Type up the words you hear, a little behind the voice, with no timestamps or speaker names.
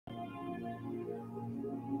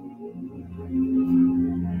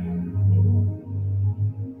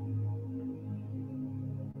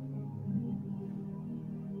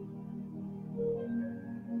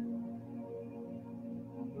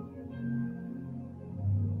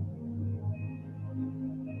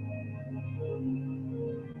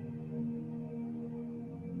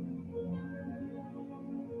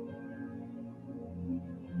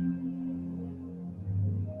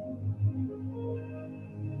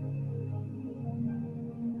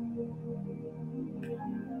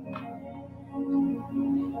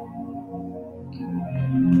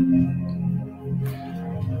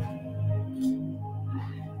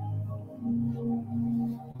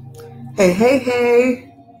Hey, hey,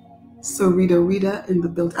 hey. Sarita Rita in the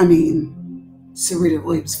build. Sarita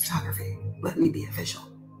Williams Photography. Let me be official.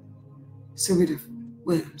 Sarita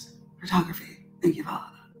Williams Photography. Thank you,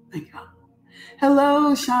 Father. Thank you, Father.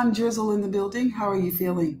 Hello, Sean Drizzle in the building. How are you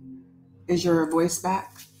feeling? Is your voice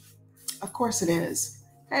back? Of course it is.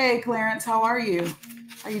 Hey, Clarence, how are you?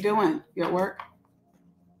 How you doing? You at work?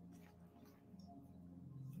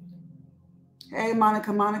 Hey,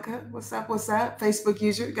 Monica, what's up? What's up? Facebook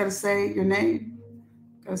user, gotta say your name.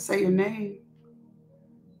 Gotta say your name.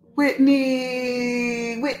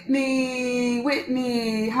 Whitney,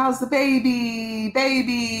 how's the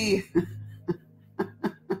baby?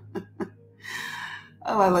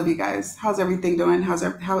 Oh, I love you guys. How's everything doing? How's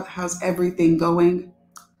everything going?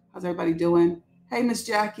 How's everybody doing? Hey, Miss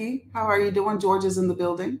Jackie, how are you doing? George is in the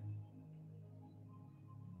building.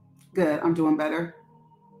 Good, I'm doing better.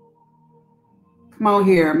 Come on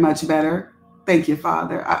here, much better. Thank you,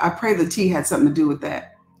 Father. I pray the tea had something to do with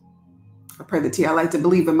that. I pray the tea. I like to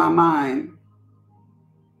believe in my mind.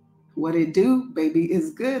 What it do, baby,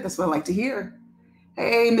 is good. That's what I like to hear.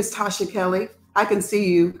 Hey, Miss Tasha Kelly. I can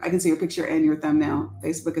see you. I can see your picture and your thumbnail.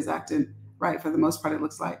 Facebook is acting right for the most part, it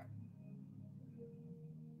looks like.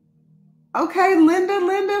 Okay,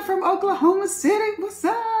 Linda from Oklahoma City. What's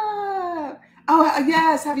up? Oh,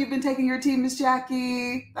 yes. Have you been taking your tea, Miss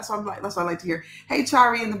Jackie? That's what I like to hear. Hey,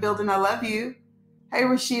 Chari in the building. I love you. Hey,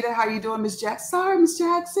 Rashida. How you doing, Miss Jackson? Sorry, Miss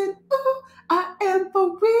Jackson. Ooh, I am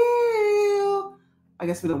for real. I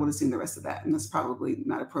guess we don't want to sing the rest of that, and that's probably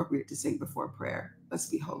not appropriate to sing before prayer. Let's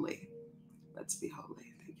be holy. Let's be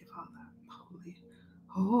holy. Thank you, Father.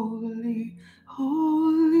 Holy,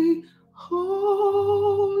 holy,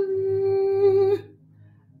 holy.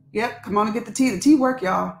 Yep, come on and get the tea. The tea work,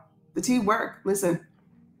 y'all. The tea work. Listen.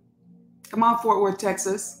 Come on, Fort Worth,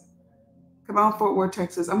 Texas. Come on, Fort Worth,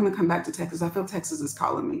 Texas. I'm going to come back to Texas. I feel Texas is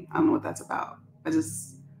calling me. I don't know what that's about. I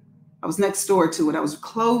was next door to it. I was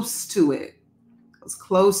close to it.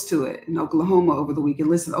 In Oklahoma over the weekend.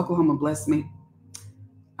 Listen, Oklahoma blessed me.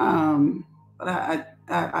 But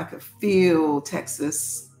I could feel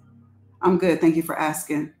Texas. I'm good. Thank you for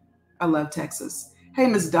asking. I love Texas. Hey,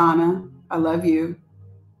 Miss Donna. I love you.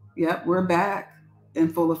 Yep, we're back in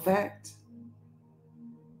full effect.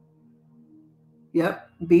 Yep,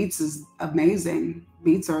 beats is amazing.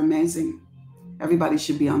 Beats are amazing. Everybody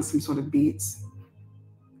should be on some sort of beats.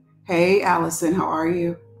 Hey, Allison, how are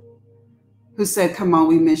you? Who said, come on,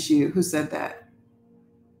 we miss you? Who said that?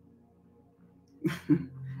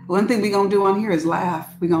 One thing we're going to do on here is laugh.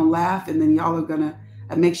 We're going to laugh, and then y'all are going to,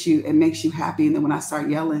 it makes you happy. And then when I start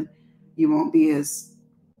yelling, you won't be as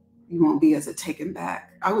a taken back.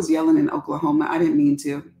 I was yelling in Oklahoma. I didn't mean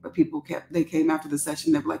to, but they came after the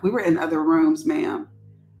session. They were like, we were in other rooms, ma'am.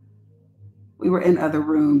 We were in other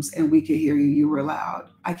rooms and we could hear you. You were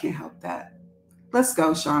loud. I can't help that. Let's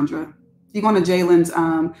go, Chandra. You going to Jalen's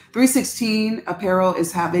 316 Apparel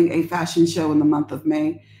is having a fashion show in the month of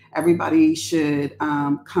May. Everybody should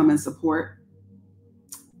come and support.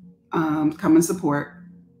 I'm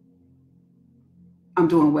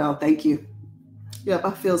doing well. Thank you. Yep,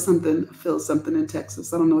 I feel something in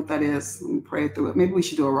Texas. I don't know what that is. Let me pray through it. Maybe we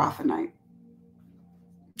should do a Rafa night.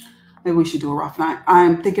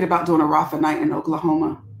 I'm thinking about doing a Rafa night in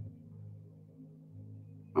Oklahoma.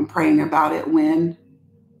 I'm praying about it when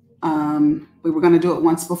we were going to do it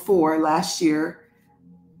once before last year.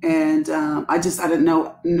 And I didn't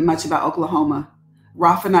know much about Oklahoma.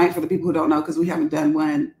 Rafa night, for the people who don't know, because we haven't done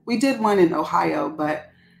one. We did one in Ohio,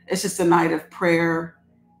 but it's just a night of prayer,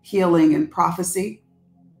 healing, and prophecy.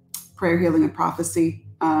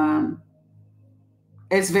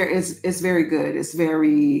 It's very good. It's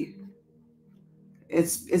very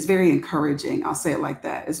encouraging. I'll say it like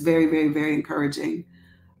that. It's very, very, very encouraging.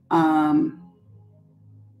 And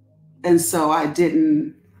so I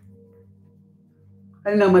didn't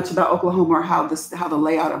know much about Oklahoma or how the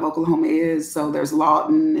layout of Oklahoma is. So there's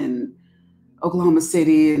Lawton and Oklahoma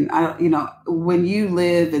City, and when you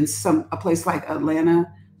live in a place like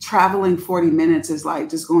Atlanta, traveling 40 minutes is like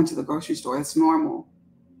just going to the grocery store. It's normal,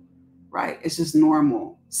 right? It's just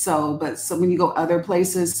normal. So when you go other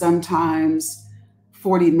places, sometimes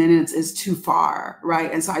 40 minutes is too far,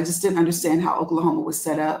 right? And so I just didn't understand how Oklahoma was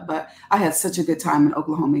set up, but I had such a good time in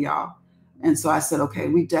Oklahoma, y'all. And so I said, okay,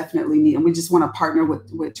 we definitely need, and we just want to partner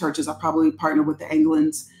with churches. I'll probably partner with the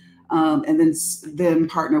Anglins, and then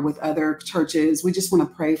partner with other churches. We just want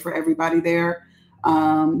to pray for everybody there.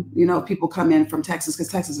 People come in from Texas, because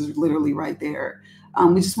Texas is literally right there.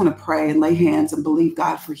 We just want to pray and lay hands and believe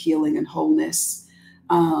God for healing and wholeness.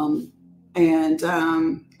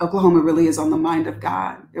 Oklahoma really is on the mind of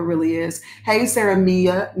God. It really is. Hey, Sarah,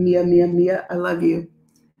 Mia, I love you.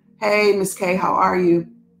 Hey, Miss K, how are you?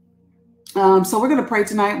 So we're going to pray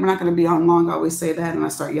tonight. We're not going to be on long. I always say that, and I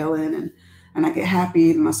start yelling, and I get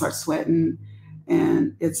happy, and I start sweating,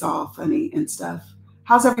 and it's all funny and stuff.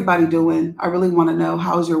 How's everybody doing? I really want to know,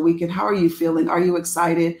 how's your weekend? How are you feeling? Are you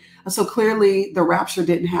excited? So clearly the rapture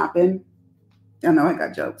didn't happen. I know I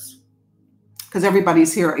got jokes because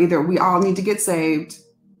everybody's here. Either we all need to get saved,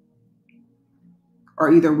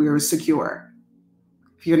 or either we're secure.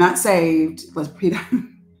 If you're not saved, let's repeat.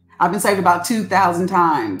 I've been saved about 2,000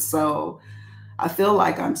 times, so I feel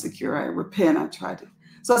like I'm secure. I repent. I try to.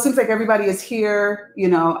 So it seems like everybody is here. You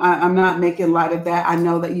know, I'm not making light of that. I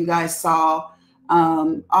know that you guys saw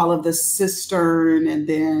all of the cistern, and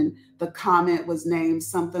then the comet was named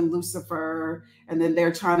something Lucifer, and then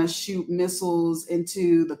they're trying to shoot missiles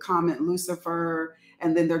into the comet Lucifer,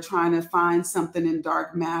 and then they're trying to find something in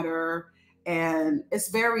dark matter. And it's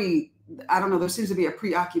very, I don't know, there seems to be a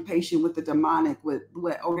preoccupation with the demonic, with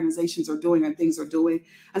what organizations are doing and things are doing.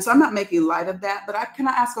 And so I'm not making light of that, but can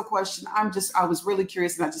I ask a question? I was really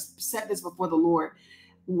curious, and I just said this before the Lord.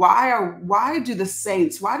 Why do the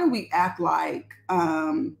saints, why do we act like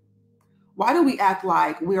we're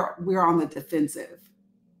on the defensive?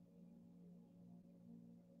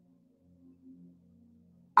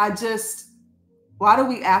 Why do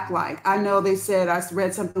we act like, I know they said, I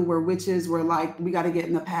read something where witches were like, we got to get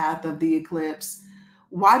in the path of the eclipse.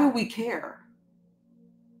 Why do we care?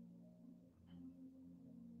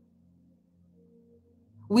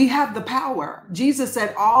 We have the power. Jesus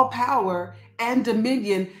said, all power and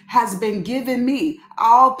dominion has been given me.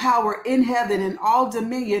 All power in heaven and all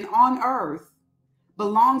dominion on earth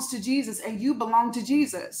belongs to Jesus, and you belong to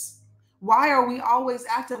Jesus. Why are we always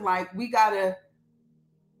acting like we gotta?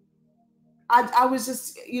 I was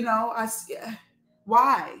just,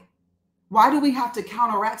 why? Why do we have to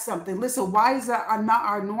counteract something? Listen, why is that not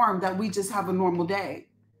our norm that we just have a normal day?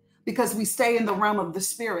 Because we stay in the realm of the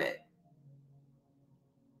spirit.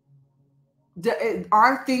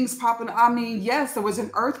 Are things popping? I mean, yes, there was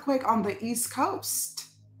an earthquake on the East Coast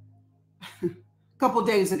a couple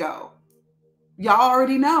days ago. Y'all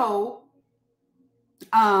already know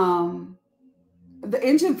the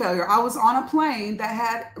engine failure. I was on a plane that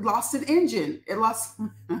had lost an engine. It lost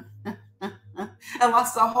the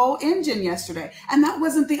whole engine yesterday. And that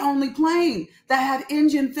wasn't the only plane that had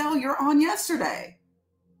engine failure on yesterday.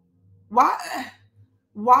 Why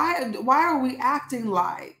are we acting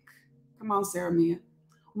like, come on, Sarah Mia.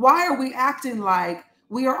 Why are we acting like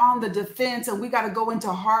we are on the defense and we got to go into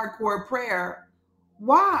hardcore prayer?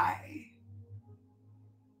 Why?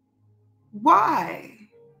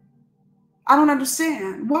 I don't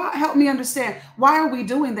understand. Why? Help me understand. Why are we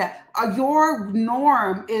doing that? Your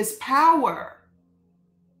norm is power.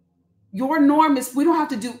 Your norm is, we don't have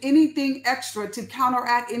to do anything extra to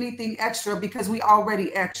counteract anything extra because we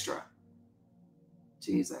already extra.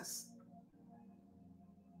 Jesus.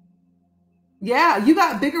 Yeah, you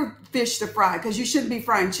got bigger fish to fry because you shouldn't be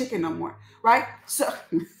frying chicken no more, right? So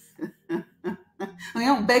we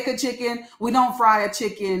don't bake a chicken, we don't fry a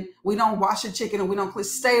chicken, we don't wash a chicken, and we don't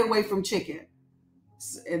stay away from chicken.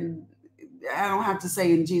 And I don't have to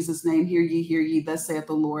say in Jesus' name, hear ye, thus saith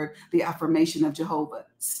the Lord, the affirmation of Jehovah.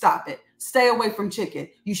 Stop it. Stay away from chicken.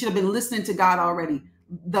 You should have been listening to God already.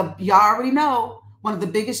 Y'all already know one of the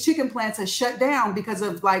biggest chicken plants has shut down because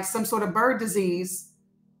of like some sort of bird disease.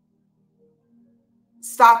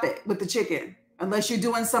 Stop it with the chicken unless you're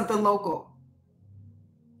doing something local,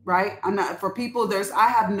 right? I'm not, for people, I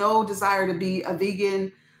have no desire to be a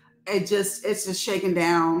vegan. It's just shaken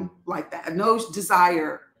down like that. No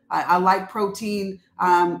desire. I like protein.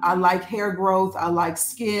 I like hair growth. I like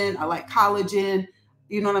skin. I like collagen.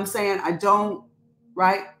 You know what I'm saying? I don't,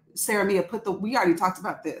 right? Sarah Mia, we already talked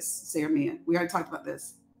about this. Sarah Mia, we already talked about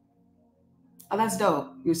this. Oh, that's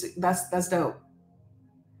dope. That's dope.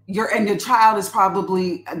 And your child has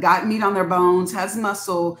probably got meat on their bones, has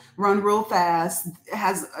muscle, run real fast,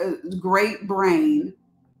 has a great brain,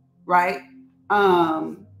 right?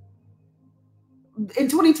 In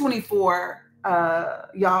 2024,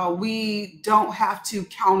 y'all, we don't have to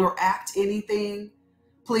counteract anything,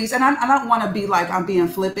 please. And I don't want to be like I'm being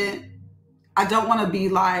flippant. I don't want to be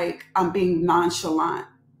like I'm being nonchalant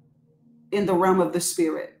in the realm of the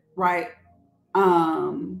spirit, right?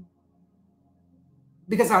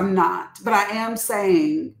 Because I'm not, but I am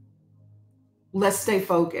saying, let's stay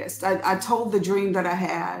focused. I told the dream that I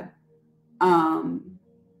had,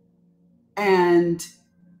 and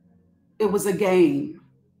it was a game.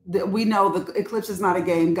 We know the eclipse is not a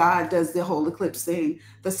game. God does the whole eclipse thing,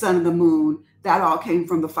 the sun and the moon, that all came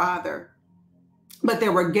from the Father. But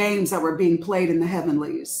there were games that were being played in the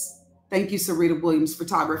heavenlies. Thank you, Sarita Williams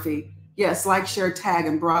Photography. Yes, like, share, tag,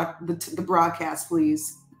 and the broadcast,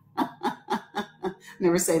 please.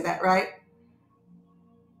 Never say that, right?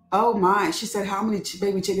 Oh my, she said how many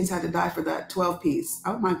baby chickens had to die for that 12 piece?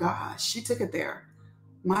 Oh my gosh, she took it there.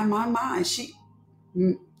 My.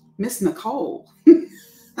 Miss Nicole.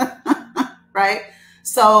 Right?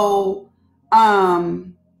 So,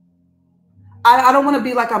 I don't want to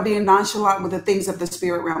be like I'm being nonchalant with the things of the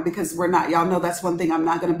spirit realm, because we're not. Y'all know that's one thing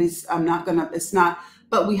it's not,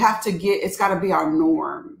 but we have to it's got to be our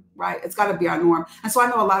norm, right? It's got to be our norm. And so I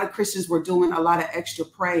know a lot of Christians were doing a lot of extra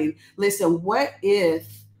praying. Listen, what if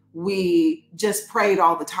we just prayed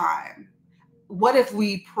all the time? What if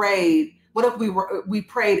we prayed? What if we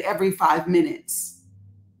prayed every 5 minutes?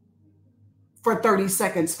 For 30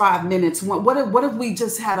 seconds, 5 minutes. What if we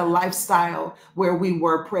just had a lifestyle where we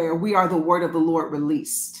were prayer? We are the word of the Lord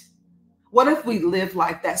released. What if we live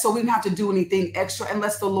like that? So we didn't have to do anything extra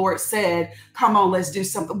unless the Lord said, come on, let's do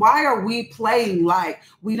something. Why are we playing like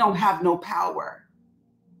we don't have no power?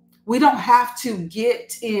 We don't have to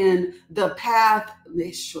get in the path.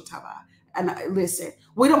 And listen,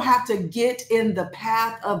 we don't have to get in the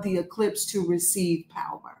path of the eclipse to receive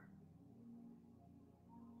power.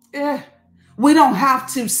 We don't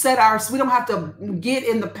have to we don't have to get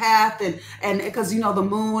in the path and because, the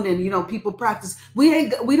moon and, people practice.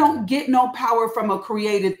 We don't get no power from a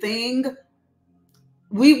created thing.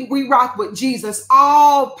 We rock with Jesus,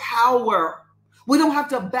 all power. We don't have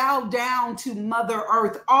to bow down to Mother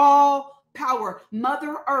Earth, all power.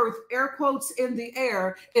 Mother Earth, air quotes in the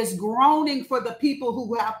air, is groaning for the people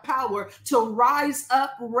who have power to rise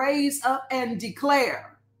up, raise up, and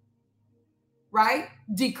declare. Right?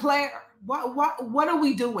 Declare. What are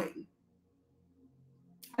we doing?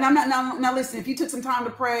 And I'm not now listen, if you took some time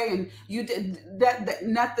to pray and you did that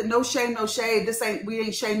nothing, no shame, no shade. We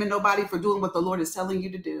ain't shaming nobody for doing what the Lord is telling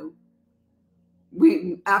you to do.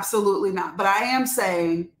 We absolutely not. But I am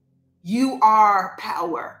saying you are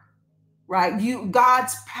power. Right?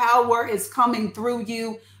 God's power is coming through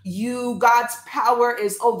you. God's power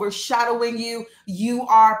is overshadowing you. You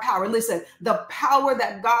are power. Listen, the power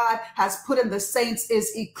that God has put in the saints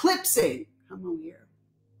is eclipsing. Come on here.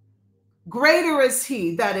 Greater is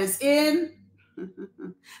he that is in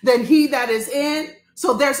than he that is in.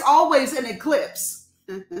 So there's always an eclipse.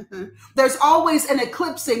 There's always an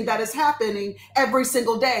eclipsing that is happening every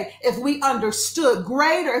single day. If we understood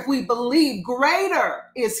greater, if we believe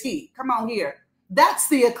greater is he. Come on here. That's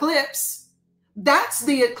the eclipse. That's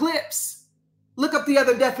the eclipse. Look up the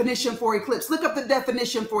other definition for eclipse. Look up the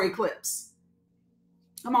definition for eclipse.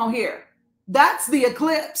 Come on here. That's the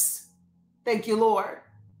eclipse. Thank you, Lord.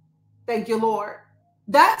 Thank you, Lord.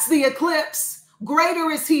 That's the eclipse. Greater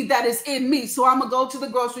is he that is in me. So I'm going to go to the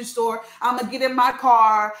grocery store. I'm going to get in my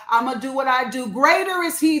car. I'm going to do what I do. Greater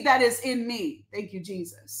is he that is in me. Thank you,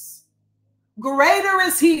 Jesus. Greater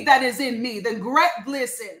is he that is in me.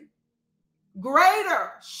 Listen.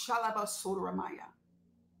 Greater.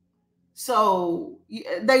 So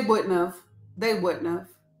they wouldn't have. They wouldn't have.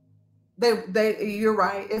 You're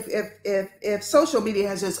right. If social media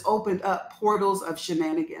has just opened up portals of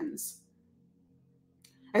shenanigans.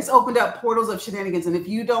 It's opened up portals of shenanigans. And if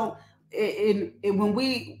you don't,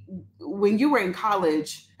 when you were in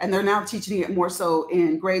college, and they're now teaching it more so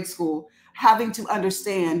in grade school, having to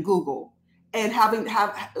understand Google and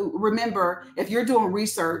remember, if you're doing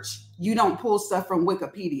research, you don't pull stuff from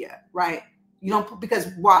Wikipedia, right? You don't, because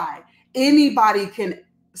why? Anybody can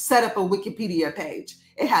set up a Wikipedia page.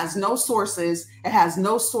 It has no sources. It has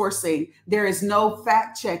no sourcing. There is no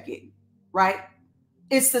fact checking, right?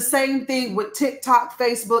 It's the same thing with TikTok,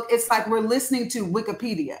 Facebook. It's like we're listening to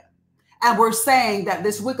Wikipedia and we're saying that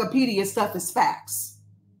this Wikipedia stuff is facts.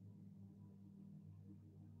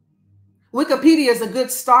 Wikipedia is a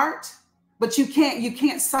good start, but you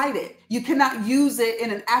can't cite it. You cannot use it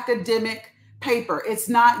in an academic paper. It's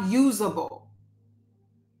not usable.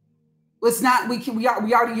 It's not, you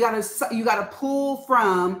gotta pull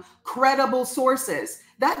from credible sources.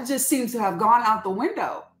 That just seems to have gone out the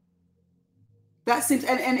window. That seems,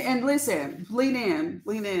 and listen, lean in.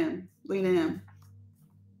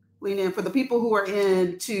 For the people who are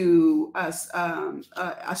into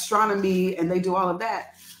astronomy and they do all of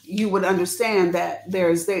that, you would understand that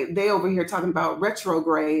they over here talking about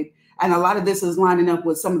retrograde, and a lot of this is lining up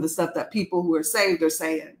with some of the stuff that people who are saved are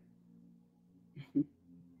saying.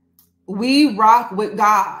 We rock with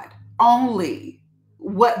God only.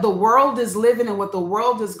 What the world is living and what the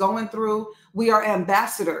world is going through, we are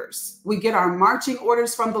ambassadors. We get our marching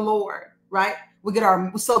orders from the Lord, right?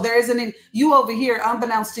 So there isn't you over here,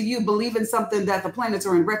 unbeknownst to you, believe in something that the planets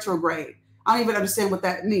are in retrograde. I don't even understand what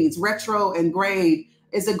that means. Retro and grade.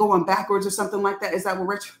 Is it going backwards or something like that? Is that what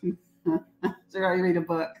retro? Should I read a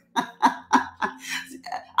book?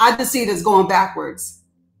 I just see it as going backwards,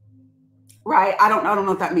 right? I don't know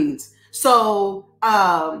what that means. So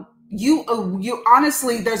you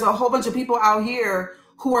honestly, there's a whole bunch of people out here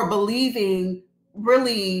who are believing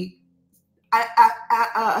really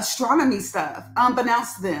astronomy stuff,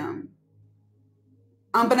 unbeknownst to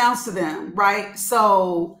them, right?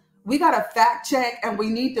 So we got to fact check, and we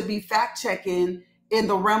need to be fact checking in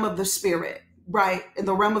the realm of the spirit, right? In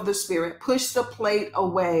the realm of the spirit, push the plate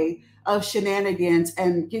away of shenanigans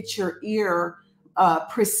and get your ear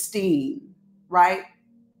pristine, right?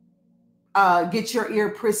 Get your ear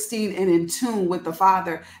pristine and in tune with the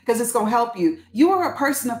Father, because it's going to help you. You are a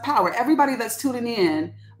person of power. Everybody that's tuning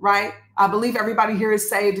in, right? I believe everybody here is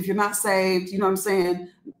saved. If you're not saved, you know what I'm saying?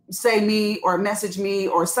 Say me or message me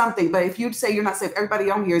or something. But if you say you're not saved,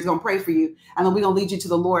 everybody on here is going to pray for you. And then we're going to lead you to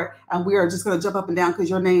the Lord. And we are just going to jump up and down because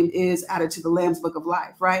your name is added to the Lamb's Book of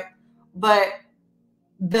Life, right? But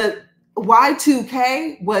the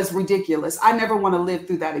Y2K was ridiculous. I never want to live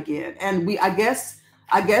through that again. And I guess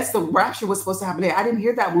the rapture was supposed to happen there. I didn't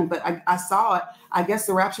hear that one, but I saw it. I guess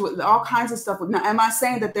the rapture was all kinds of stuff. Now, am I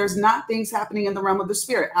saying that there's not things happening in the realm of the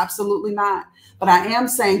spirit? Absolutely not. But I am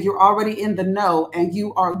saying you're already in the know, and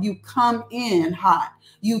you come in hot.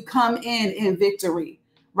 You come in victory,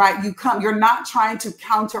 right? You're not trying to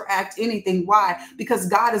counteract anything. Why? Because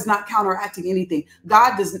God is not counteracting anything.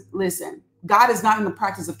 God is not in the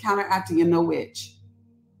practice of counteracting in no witch,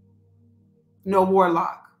 no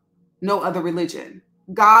warlock, no other religion.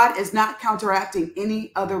 God is not counteracting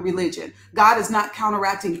any other religion. God is not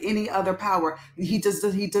counteracting any other power. He just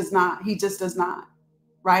does not,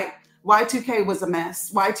 right? Y2K was a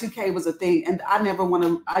mess. Y2K was a thing. And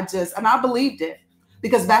I believed it,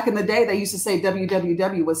 because back in the day, they used to say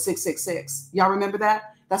WWW was 666. Y'all remember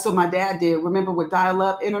that? That's what my dad did. Remember with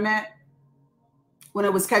dial-up internet? When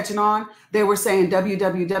it was catching on, they were saying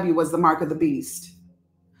WWW was the mark of the beast.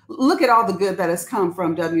 Look at all the good that has come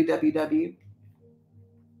from WWW.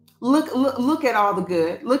 Look at all the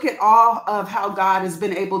good. Look at all of how God has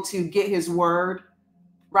been able to get his word,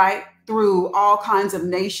 right, through all kinds of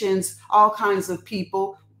nations, all kinds of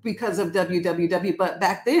people, because of WWW. But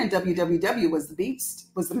back then, WWW was the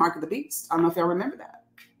beast, was the mark of the beast. I don't know if y'all remember that,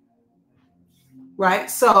 right?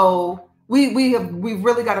 So we've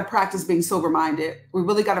really got to practice being sober-minded. We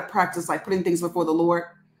really got to practice like putting things before the Lord.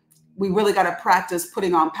 We really got to practice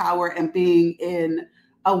putting on power and being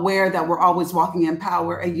aware that we're always walking in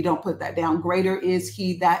power, and you don't put that down. Greater is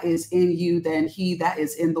he that is in you than he that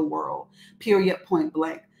is in the world, period, point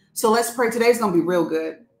blank. So let's pray. Today's going to be real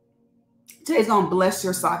good. Today's going to bless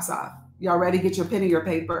your socks off. Y'all ready? Get your pen and your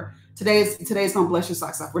paper. Today's going to bless your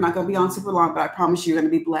socks off. We're not going to be on super long, but I promise you're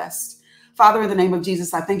going to be blessed. Father, in the name of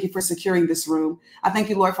Jesus, I thank you for securing this room. I thank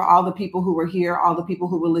you, Lord, for all the people who were here, all the people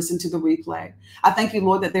who will listen to the replay. I thank you,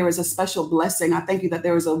 Lord, that there is a special blessing. I thank you that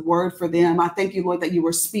there is a word for them. I thank you, Lord, that you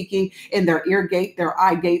were speaking in their ear gate, their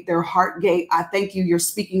eye gate, their heart gate. I thank you, you're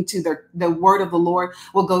speaking to the word of the Lord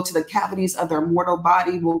will go to the cavities of their mortal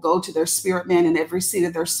body, will go to their spirit man and every seat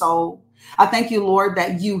of their soul. I thank you, Lord,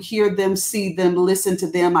 that you hear them, see them, listen to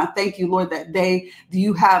them. I thank you, Lord, that they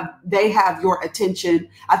have your attention.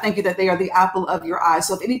 I thank you that they are the apple of your eye.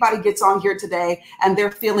 So if anybody gets on here today and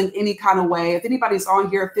they're feeling any kind of way, if anybody's on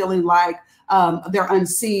here feeling like they're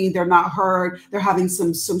unseen, they're not heard, they're having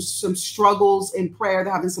some struggles in prayer,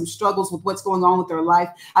 they're having some struggles with what's going on with their life,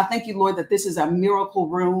 I thank you, Lord, that this is a miracle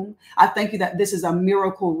room. I thank you that this is a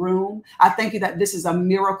miracle room. I thank you that this is a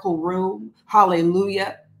miracle room.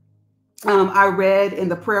 Hallelujah. I read in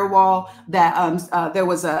the prayer wall that there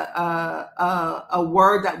was a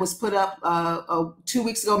word that was put up 2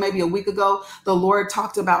 weeks ago, maybe a week ago. The Lord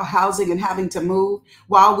talked about housing and having to move.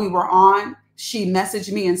 While we were on, she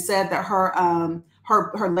messaged me and said that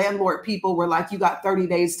her landlord people were like, you got 30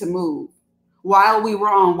 days to move. While we were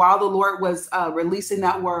on, while the Lord was releasing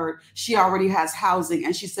that word, she already has housing.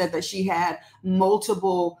 And she said that she had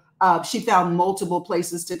she found multiple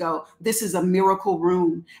places to go. This is a miracle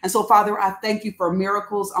room. And so, Father, I thank you for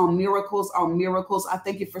miracles on miracles on miracles. I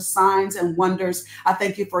thank you for signs and wonders. I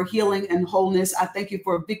thank you for healing and wholeness. I thank you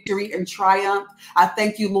for victory and triumph. I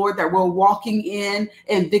thank you, Lord, that we're walking in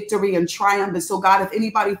victory and triumph. And so, God, if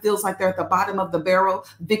anybody feels like they're at the bottom of the barrel,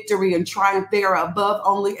 victory and triumph, they are above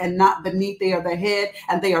only and not beneath. They are the head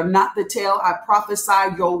and they are not the tail. I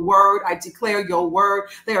prophesy your word. I declare your word.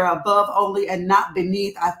 They are above only and not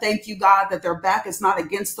beneath. I thank thank you, God, that their back is not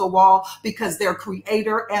against the wall because their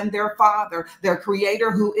creator and their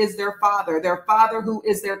creator who is their father who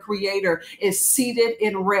is their creator is seated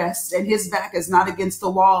in rest and his back is not against the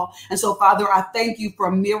wall. And so, Father, I thank you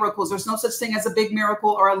for miracles. There's no such thing as a big miracle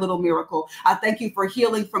or a little miracle. I thank you for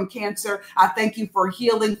healing from cancer. I thank you for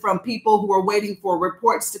healing from people who are waiting for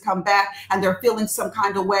reports to come back and they're feeling some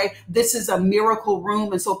kind of way. This is a miracle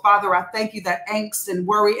room. And so, Father, I thank you that angst and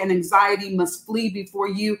worry and anxiety must flee before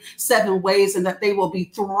you 7 ways and that they will be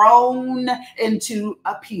thrown into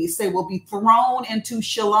a peace. They will be thrown into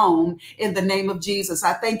shalom in the name of Jesus.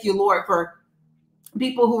 I thank you, Lord, for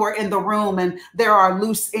people who are in the room and there are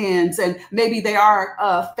loose ends and maybe they are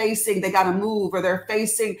they got to move or they're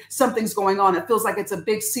facing something's going on. It feels like it's a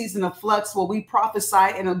big season of flux. Well, we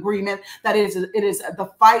prophesy in agreement that it is the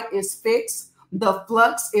fight is fixed. The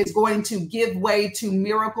flux is going to give way to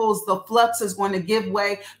miracles. The flux is going to give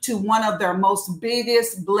way to one of their most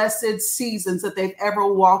biggest blessed seasons that they've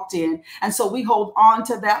ever walked in. And so we hold on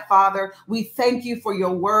to that, Father. We thank you for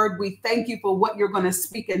your word. We thank you for what you're going to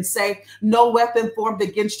speak and say. No weapon formed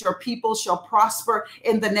against your people shall prosper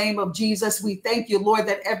in the name of Jesus. We thank you, Lord,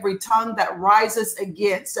 that every tongue that rises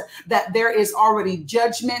against, that there is already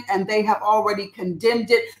judgment and they have already condemned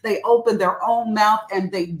it. They open their own mouth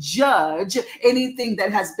and they judge anything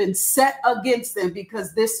that has been set against them,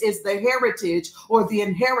 because this is the heritage or the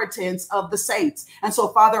inheritance of the saints. And so,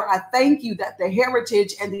 Father, I thank you that the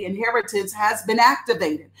heritage and the inheritance has been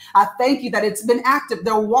activated. I thank you that it's been active.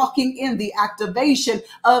 They're walking in the activation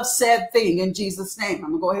of said thing in Jesus' name.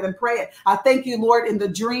 I'm gonna go ahead and pray it. I thank you, Lord, in the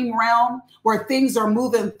dream realm where things are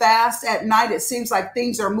moving fast at night. It seems like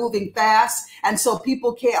things are moving fast. And so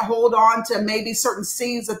people can't hold on to maybe certain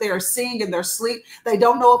scenes that they are seeing in their sleep. They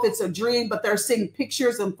don't know if it's a dream, but they're seeing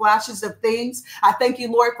pictures and flashes of things. I thank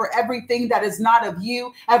you, Lord, for everything that is not of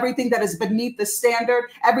you, everything that is beneath the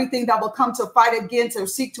standard, everything that will come to fight against or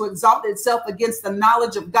seek to exalt itself against the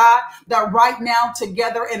knowledge of God, that right now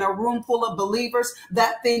together in a room full of believers,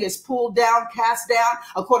 that thing is pulled down, cast down,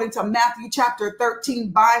 according to Matthew chapter 13,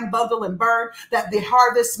 bind, bundle, and burn, that the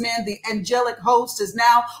harvestmen, the angelic host is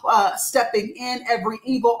now stepping in. Every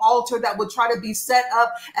evil altar that would try to be set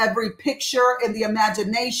up, every picture in the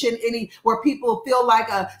imagination, any where people feel like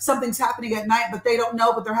something's happening at night, but they don't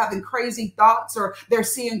know, but they're having crazy thoughts or they're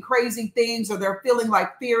seeing crazy things or they're feeling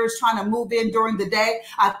like fear is trying to move in during the day.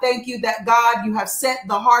 I thank you that, God, you have set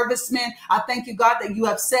the harvestmen. I thank you, God, that you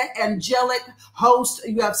have set angelic hosts.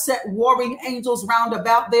 You have set warring angels round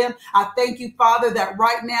about them. I thank you, Father, that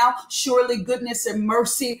right now, surely goodness and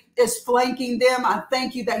mercy is flanking them. I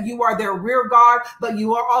thank you that you are their rear guard, but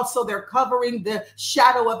you are also their covering. The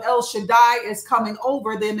shadow of El Shaddai is coming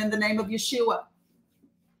over them in the name of Yeshua.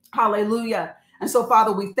 Hallelujah. And so,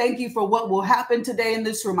 Father, we thank you for what will happen today in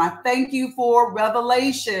this room. I thank you for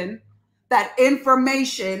revelation, that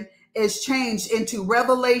information is changed into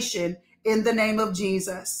revelation in the name of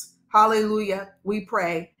Jesus. Hallelujah. We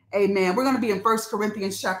pray. Amen. We're going to be in 1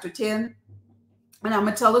 Corinthians chapter 10, and I'm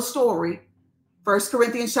going to tell a story. 1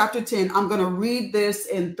 Corinthians chapter 10. I'm going to read this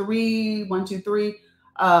in three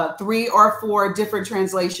or four different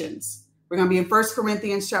translations. We're going to be in 1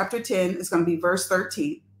 Corinthians chapter 10. It's going to be verse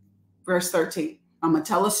 13. Verse 13. I'm going to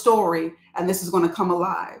tell a story, and this is going to come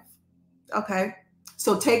alive. Okay?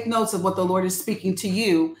 So take notes of what the Lord is speaking to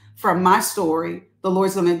you from my story.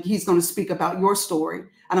 He's going to speak about your story,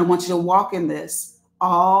 and I want you to walk in this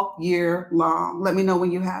all year long. Let me know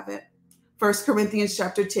when you have it. 1 Corinthians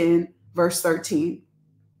chapter 10, verse 13.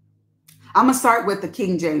 I'm going to start with the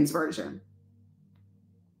King James Version.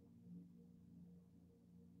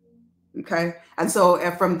 Okay? And so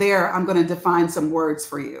from there, I'm going to define some words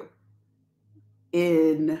for you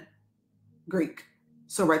in Greek.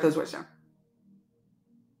 So write those words down.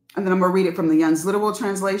 And then I'm going to read it from the Young's Literal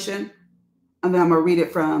Translation. And then I'm going to read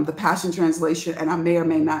it from the Passion Translation. And I may or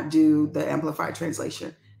may not do the Amplified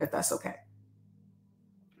Translation, if that's okay.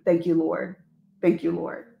 Thank you, Lord. Thank you,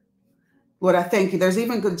 Lord. Lord, I thank you. There's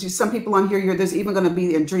even some people on here, there's even going to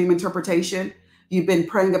be a dream interpretation. You've been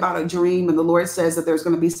praying about a dream, and the Lord says that there's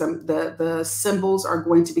going to be the symbols are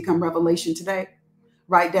going to become revelation today.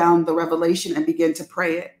 Write down the revelation and begin to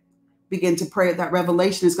pray it. Begin to pray it. That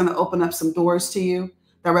revelation is going to open up some doors to you.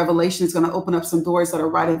 That revelation is going to open up some doors that are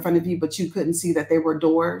right in front of you, but you couldn't see that they were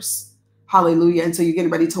doors. Hallelujah. And so you're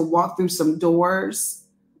getting ready to walk through some doors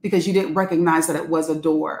because you didn't recognize that it was a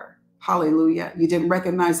door. Hallelujah. You didn't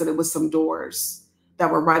recognize that it was some doors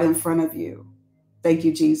that were right in front of you. Thank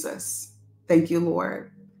you, Jesus. Thank you,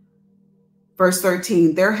 Lord. Verse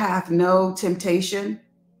 13, there hath no temptation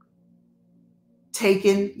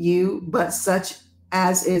taken you, but such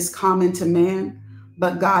as is common to man.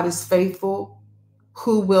 But God is faithful,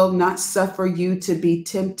 who will not suffer you to be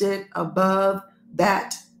tempted above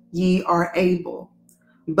that ye are able,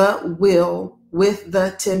 but will with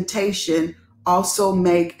the temptation also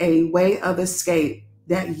make a way of escape,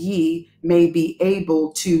 that ye may be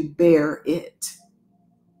able to bear it.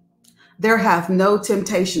 There hath no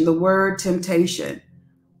temptation. The word temptation,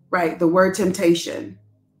 right? The word temptation,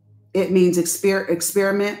 it means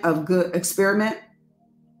experiment of good, experiment,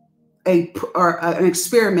 an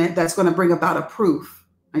experiment that's going to bring about a proof.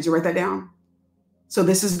 Did you write that down? So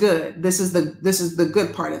this is good. This is the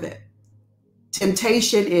good part of it.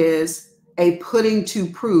 Temptation is a putting to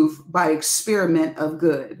proof by experiment of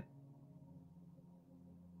good.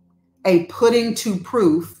 A putting to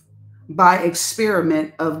proof by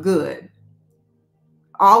experiment of good.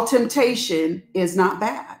 All temptation is not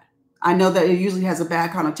bad. I know that it usually has a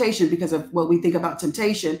bad connotation because of what we think about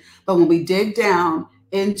temptation, but when we dig down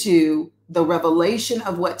into the revelation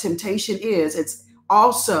of what temptation is, it's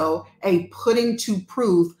also a putting to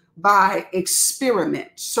proof by experiment.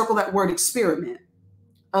 Circle that word experiment,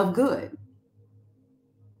 of good,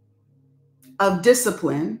 of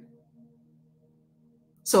discipline.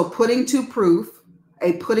 So putting to proof,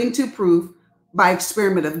 a putting to proof by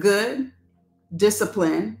experiment of good,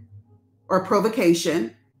 discipline, or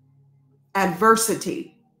provocation,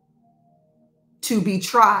 adversity, to be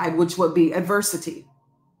tried, which would be adversity.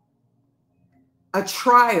 A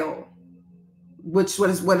trial, which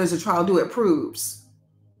what does a trial do? It proves.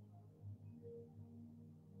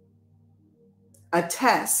 A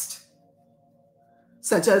test,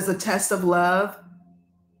 such as the test of love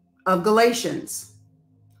of Galatians.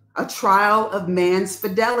 A trial of man's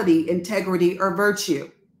fidelity, integrity, or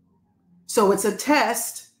virtue. So it's a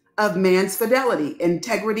test of man's fidelity,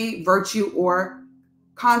 integrity, virtue, or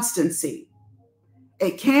constancy.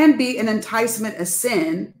 It can be an enticement, a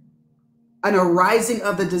sin, an arising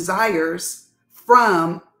of the desires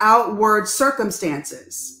from outward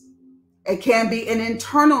circumstances. It can be an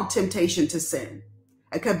internal temptation to sin.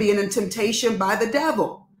 It could be a temptation by the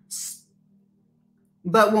devil.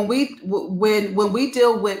 But when we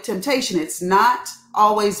deal with temptation, it's not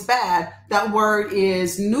always bad. That word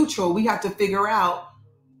is neutral. We have to figure out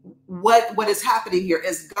what is happening here.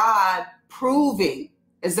 Is God proving?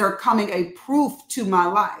 Is there coming a proof to my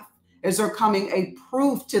life? Is there coming a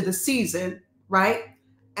proof to the season, right?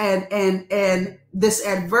 And this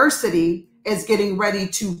adversity is getting ready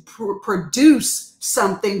to produce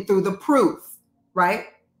something through the proof, right?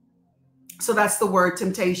 So that's the word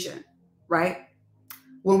temptation, right?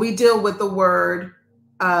 When we deal with the word,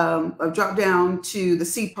 I'll drop down to the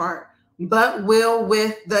C part, but will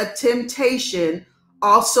with the temptation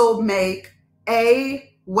also make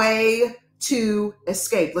a way to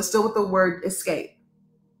escape. Let's deal with the word escape.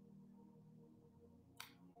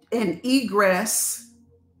 An egress,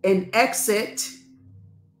 an exit,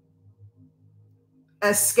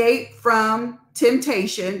 escape from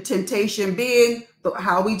temptation, temptation being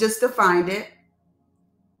how we just defined it,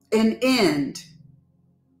 an end,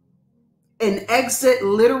 an exit,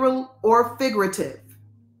 literal or figurative.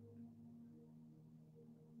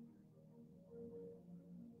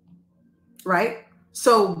 Right?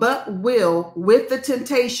 So, but will with the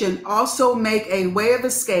temptation also make a way of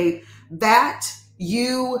escape, that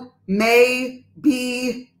you may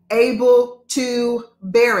be able to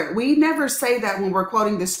bear it. We never say that when we're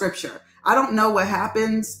quoting the scripture. I don't know what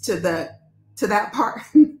happens to that part.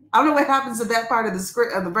 I don't know what happens to that part of the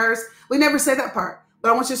script of the verse. We never say that part,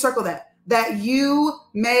 but I want you to circle that you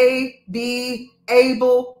may be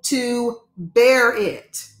able to bear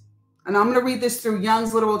it. And I'm going to read this through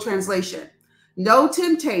Young's literal translation. No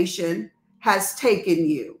temptation has taken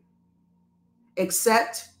you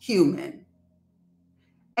except human.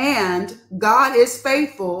 And God is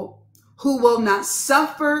faithful, who will not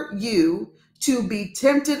suffer you to be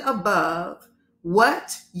tempted above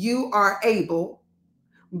what you are able,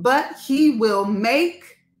 but he will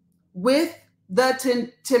make with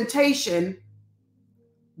the temptation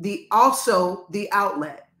also the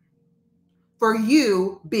outlet for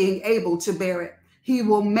you being able to bear it. He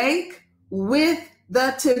will make with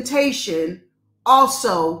the temptation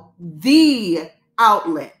also the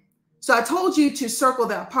outlet. So I told you to circle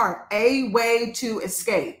that part, a way to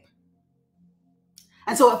escape.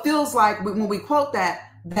 And so it feels like when we quote that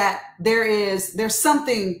there's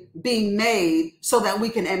something being made so that we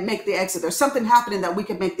can make the exit. There's something happening that we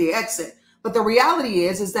can make the exit. But the reality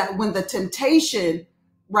is that when the temptation,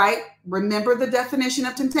 right? Remember the definition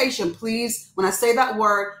of temptation. Please, when I say that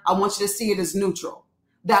word, I want you to see it as neutral.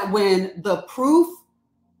 That when the proof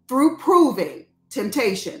through proving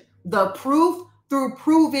temptation, the proof through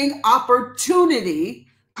proving opportunity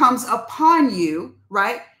comes upon you,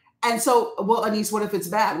 right? And so, well, Anise, what if it's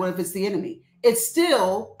bad? What if it's the enemy? It's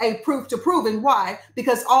still a proof to prove. And why?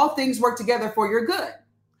 Because all things work together for your good.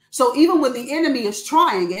 So even when the enemy is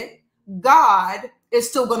trying it, God is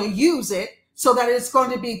still going to use it so that it's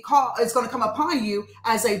going to be called, it's going to come upon you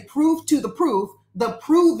as a proof to the proof, the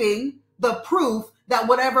proof that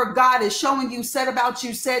whatever God is showing you, said about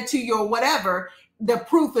you, said to you, or whatever, the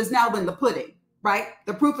proof is now in the pudding, right?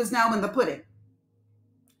 The proof is now in the pudding.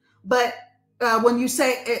 But when you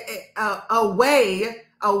say a way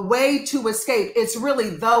to escape, it's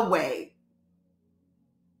really the way.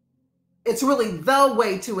 It's really the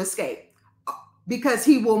way to escape, because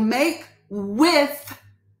he will make with,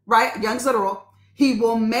 right? Young's literal. He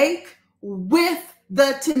will make with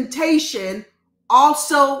the temptation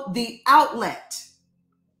also the outlet.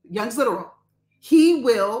 Young's literal. He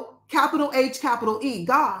will, capital H, capital E,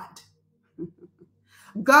 God.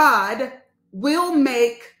 God will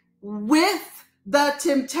make with the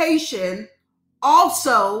temptation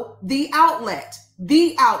also the outlet,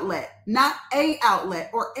 not a outlet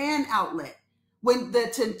or an outlet. When the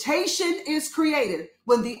temptation is created,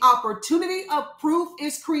 when the opportunity of proof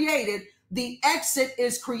is created, the exit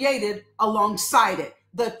is created alongside it.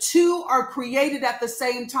 The two are created at the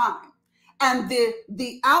same time. And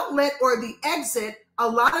the outlet or the exit, a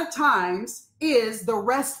lot of times, is the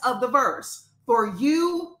rest of the verse. For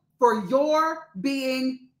you, for your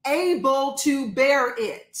being able to bear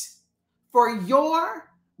it. For your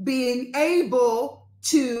being able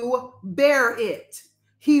to bear it.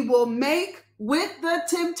 He will make with the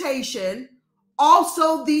temptation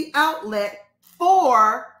also the outlet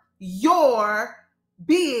for your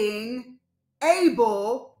being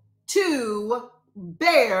able to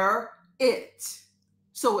bear it.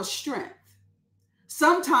 So a strength.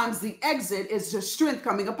 Sometimes the exit is just strength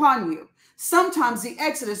coming upon you. Sometimes the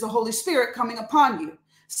exit is the Holy Spirit coming upon you.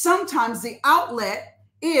 Sometimes the outlet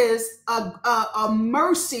is a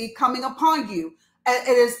mercy coming upon you. It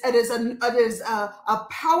is a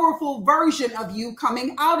powerful version of you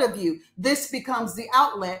coming out of you. This becomes the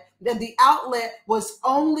outlet. Then the outlet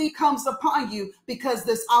comes upon you because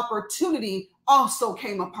this opportunity also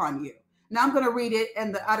came upon you. Now I'm going to read it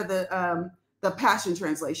out of the Passion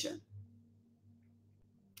Translation.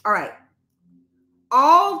 All right.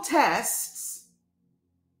 All tests.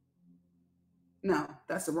 No,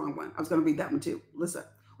 that's the wrong one. I was going to read that one too. Listen.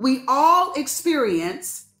 We all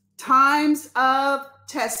experience times of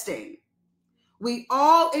testing. We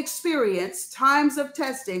all experience times of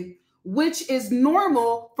testing, which is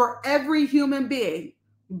normal for every human being.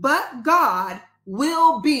 But God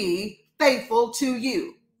will be faithful to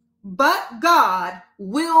you. But God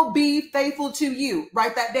will be faithful to you.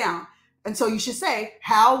 Write that down. And so you should say,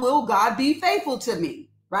 how will God be faithful to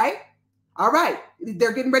me? Right? All right.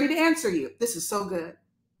 They're getting ready to answer you. This is so good.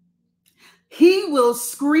 He will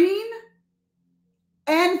screen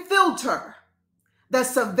and filter the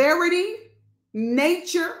severity,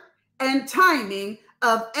 nature, and timing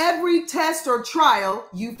of every test or trial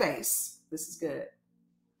you face. This is good.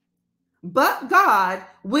 But God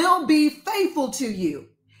will be faithful to you.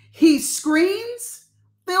 He screens,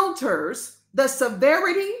 filters the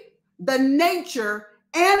severity, the nature,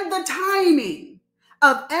 and the timing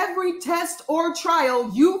of every test or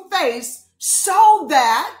trial you face so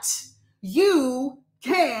that you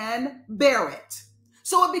can bear it.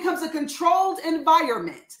 So it becomes a controlled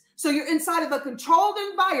environment. So you're inside of a controlled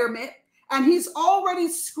environment, and he's already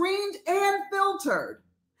screened and filtered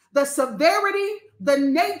the severity, the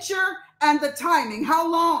nature, and the timing,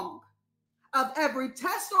 how long, of every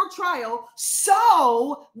test or trial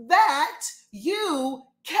so that you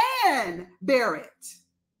can bear it.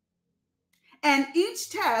 And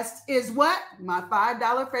each test is what? My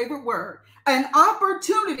 $5 favorite word. An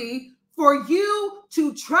opportunity for you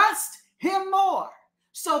to trust him more.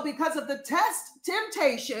 So because of the test,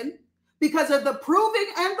 temptation, because of the proving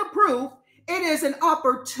and the proof, it is an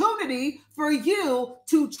opportunity for you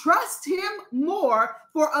to trust him more,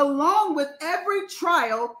 for along with every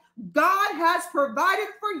trial, God has provided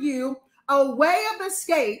for you a way of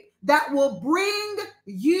escape that will bring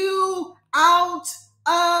you out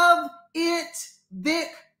of it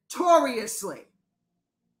victoriously.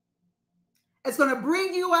 It's going to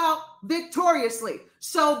bring you out victoriously.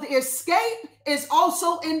 So the escape is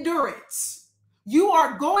also endurance. You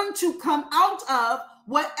are going to come out of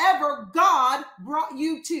whatever God brought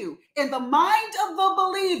you to. In the mind of the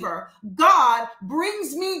believer, God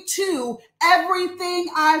brings me to everything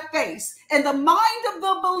I face. In the mind of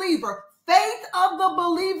the believer, faith of the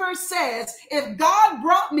believer says, if God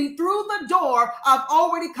brought me through the door, I've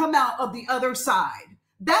already come out of the other side.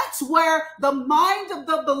 That's where the mind of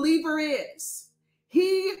the believer is.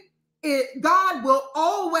 He God will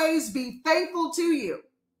always be faithful to you.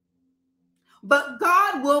 But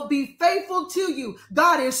God will be faithful to you.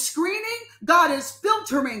 God is screening, God is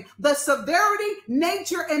filtering the severity,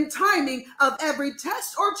 nature, and timing of every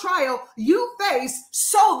test or trial you face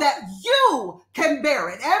so that you can bear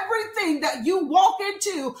it. Everything that you walk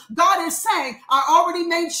into, God is saying, I already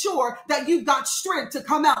made sure that you've got strength to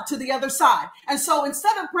come out to the other side. And so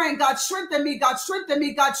instead of praying, God strengthen me, God strengthen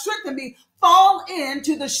me, God strengthen me, fall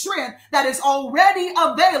into the strength that is already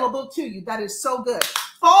available to you. That is so good.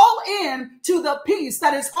 Fall in to the peace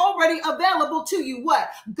that is already available to you. What?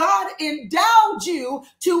 God endowed you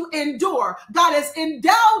to endure. God has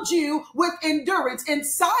endowed you with endurance.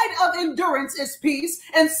 Inside of endurance is peace.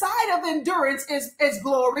 Inside of endurance is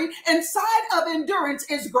glory. Inside of endurance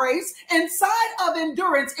is grace. Inside of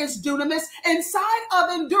endurance is dunamis. Inside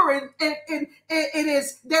of endurance,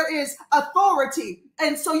 there is authority.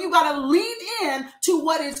 And so you got to lean in to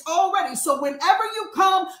what is already. So whenever you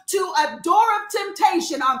come to a door of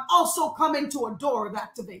temptation, I'm also coming to a door of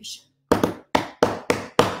activation.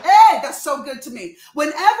 Hey, that's so good to me.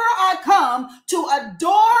 Whenever I come to a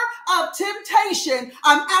door of temptation,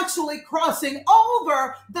 I'm actually crossing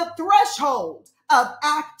over the threshold of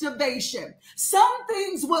activation. Some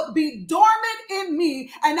things would be dormant in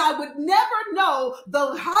me, and I would never know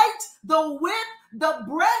the height, the width, the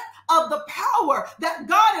breadth of the power that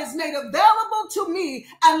God has made available to me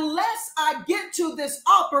unless I get to this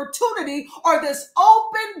opportunity or this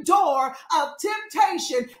open door of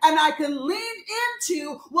temptation and I can lean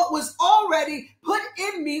into what was already put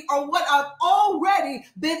in me or what I've already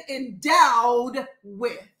been endowed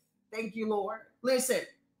with. Thank you, Lord. Listen.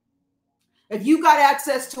 If you got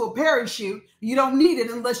access to a parachute, you don't need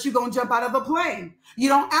it unless you're going to jump out of a plane. You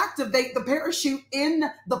don't activate the parachute in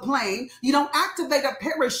the plane. You don't activate a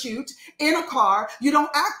parachute in a car. You don't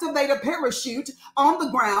activate a parachute on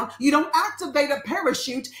the ground. You don't activate a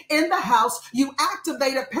parachute in the house. You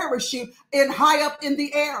activate a parachute high up in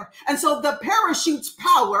the air. And so the parachute's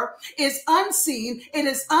power is unseen. It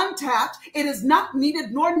is untapped. It is not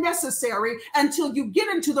needed nor necessary until you get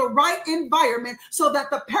into the right environment so that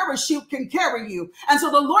the parachute can carry you. And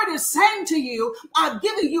so the Lord is saying to you, I'm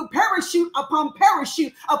giving you parachute upon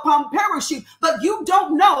parachute upon parachute, but you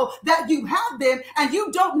don't know that you have them and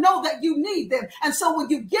you don't know that you need them. And so when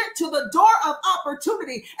you get to the door of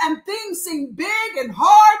opportunity and things seem big and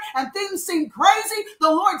hard and things seem crazy,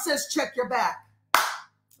 the Lord says, check your back.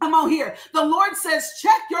 Come on here. The Lord says,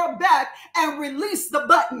 check your back and release the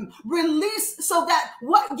button. Release so that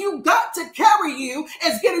what you got to carry you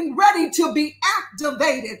is getting ready to be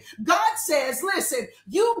activated. God says, listen,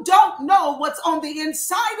 you don't know what's on the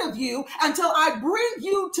inside of you until I bring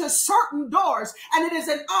you to certain doors. And it is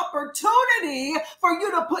an opportunity for you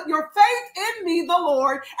to put your faith in me, the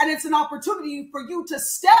Lord. And it's an opportunity for you to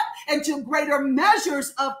step into greater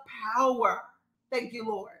measures of power. Thank you,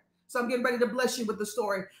 Lord. So I'm getting ready to bless you with the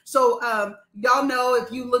story. So y'all know, if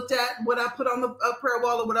you looked at what I put on the prayer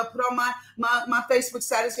wall or what I put on my Facebook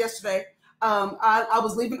status yesterday, I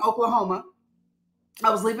was leaving Oklahoma. I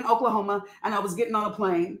was leaving Oklahoma and I was getting on a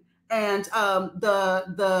plane. And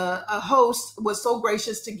the host was so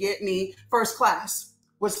gracious to get me first class.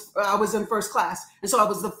 I was in first class. And so I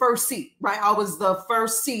was the first seat, right? I was the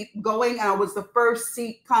first seat going and I was the first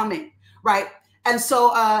seat coming, right? And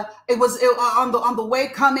so it was on the way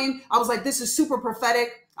coming, I was like, this is super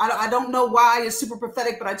prophetic. I don't know why it's super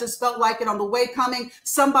prophetic, but I just felt like it. On the way coming,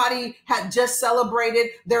 somebody had just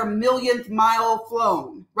celebrated their 1,000,000th mile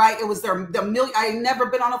flown, right? It was their million. I had never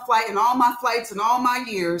been on a flight in all my flights in all my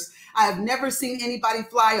years. I have never seen anybody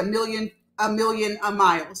fly a million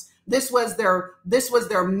miles. This was their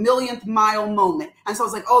 1,000,000th mile moment. And so I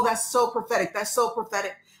was like, oh, that's so prophetic. That's so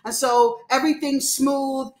prophetic. And so everything's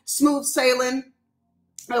smooth sailing.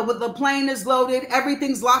 With the plane is loaded,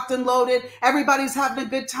 everything's locked and loaded, everybody's having a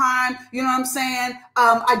good time. You know what I'm saying?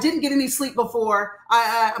 I didn't get any sleep before.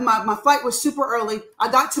 My flight was super early. I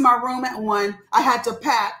got to my room at 1. I had to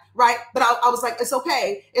pack, right? But I was like, it's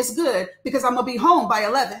okay, it's good, because I'm gonna be home by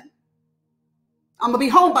 11. I'm going to be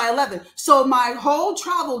home by 11. So my whole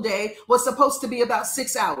travel day was supposed to be about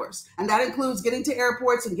 6 hours. And that includes getting to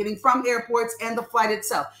airports and getting from airports and the flight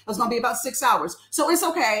itself. It was going to be about 6 hours. So it's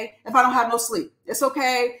okay if I don't have no sleep. It's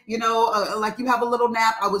okay. You know, like you have a little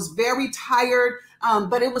nap. I was very tired,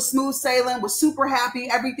 but it was smooth sailing, was super happy.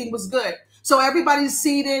 Everything was good. So everybody's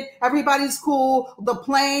seated, everybody's cool. The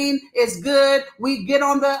plane is good. We get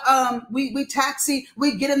on the, we taxi,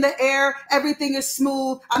 we get in the air. Everything is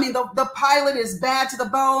smooth. I mean, the pilot is bad to the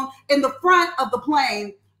bone. In the front of the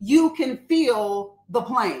plane, you can feel the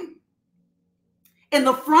plane. In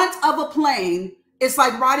the front of a plane, It's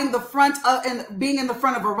like riding the front of, and being in the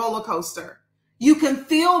front of a roller coaster. You can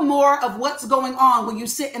feel more of what's going on when you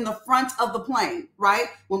sit in the front of the plane, right?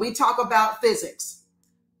 When we talk about physics.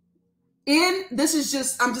 I'm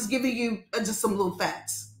just giving you just some little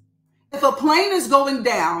facts. If a plane is going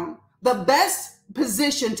down, the best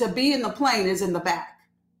position to be in the plane is in the back.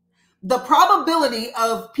 The probability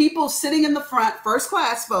of people sitting in the front, first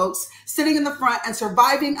class folks, sitting in the front and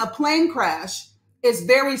surviving a plane crash is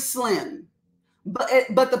very slim.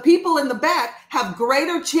 But the people in the back have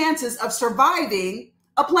greater chances of surviving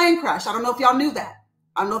a plane crash. I don't know if y'all knew that.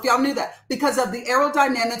 Because of the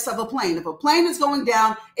aerodynamics of a plane. If a plane is going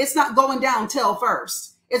down, it's not going down tail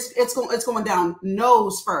first. It's going down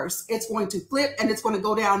nose first. It's going to flip and it's going to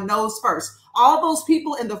go down nose first. All those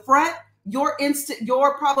people in the front,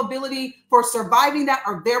 your probability for surviving that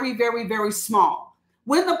are very, very, very small.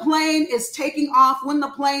 When the plane is taking off, when the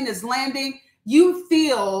plane is landing, you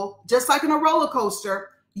feel, just like in a roller coaster,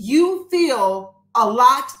 you feel a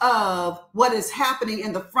lot of what is happening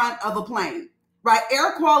in the front of a plane, right?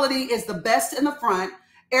 Air quality is the best in the front.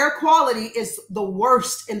 Air quality is the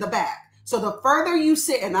worst in the back. So the further you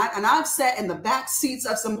sit, and I've sat in the back seats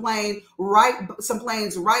of some planes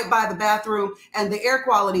right by the bathroom, and the air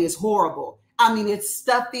quality is horrible. I mean, it's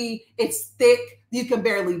stuffy, it's thick, you can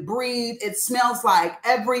barely breathe. It smells like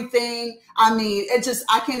everything. I mean,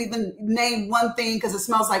 I can't even name one thing because it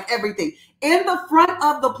smells like everything. In the front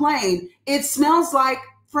of the plane, it smells like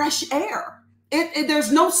fresh air.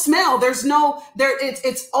 There's no smell.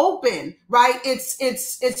 It's open, right?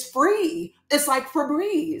 It's free. It's like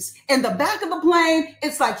Febreze. In the back of the plane,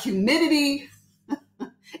 it's like humidity.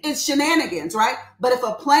 It's shenanigans, right? But if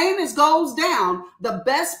a plane goes down, the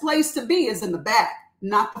best place to be is in the back,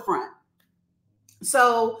 not the front.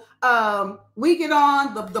 So we get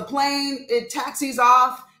on the plane, it taxis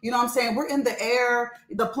off. You know what I'm saying? We're in the air.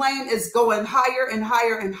 The plane is going higher and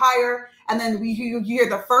higher and higher. And then you hear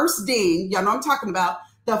the first ding. Y'all know what I'm talking about.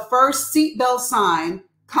 The first seatbelt sign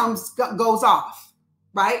goes off,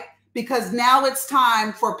 right? Because now it's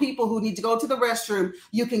time for people who need to go to the restroom.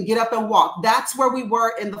 You can get up and walk. That's where we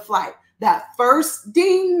were in the flight. That first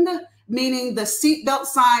ding, meaning the seatbelt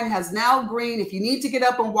sign has now green. If you need to get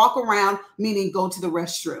up and walk around, meaning go to the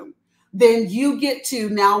restroom, then you get to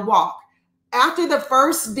now walk. After the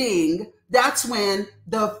first ding, that's when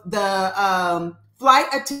the flight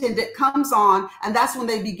attendant comes on, and that's when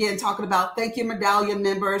they begin talking about thank you medallion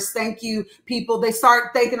members, thank you people. They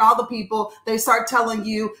start thanking all the people. They start telling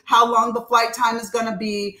you how long the flight time is going to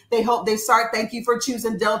be. They start thank you for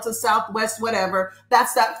choosing Delta, Southwest, whatever.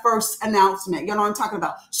 That's that first announcement. You know what I'm talking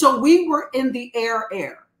about? So we were in the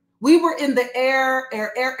air. We were in the air,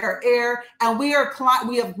 and we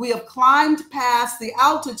have climbed past the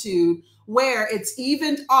altitude where it's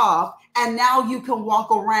evened off, and now you can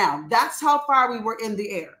walk around. That's how far we were in the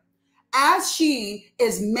air. As she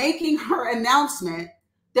is making her announcement,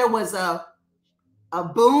 there was a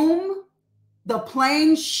boom, the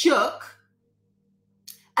plane shook,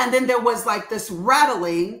 and then there was like this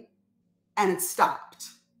rattling, and it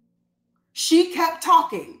stopped. She kept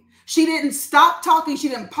talking. She didn't stop talking. She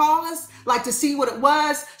didn't pause like to see what it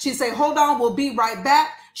was. She'd say, hold on, we'll be right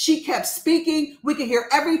back. She kept speaking. We could hear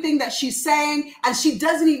everything that she's saying, and she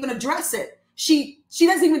doesn't even address it. She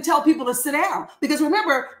doesn't even tell people to sit down, because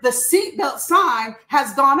remember, the seatbelt sign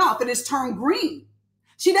has gone off and it's turned green.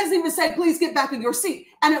 She doesn't even say, please get back in your seat.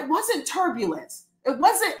 And it wasn't turbulence.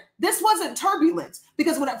 This wasn't turbulence,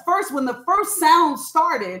 because when the first sound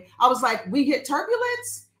started, I was like, we hit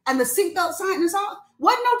turbulence and the seatbelt sign is off.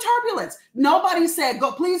 Wasn't no turbulence. Nobody said,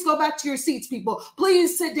 please go back to your seats, people.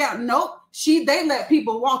 Please sit down. Nope. They let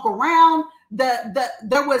people walk around.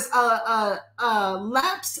 There was a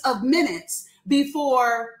lapse of minutes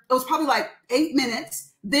before, it was probably like 8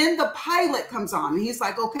 minutes. Then the pilot comes on and he's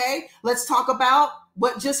like, okay, let's talk about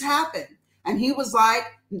what just happened. And he was like,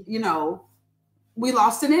 we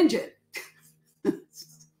lost an engine. But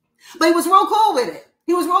he was real cool with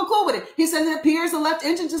it. He said it appears the left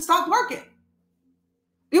engine just stopped working.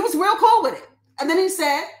 He was real cool with it. And then he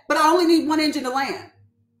said, but I only need one engine to land.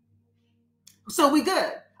 So we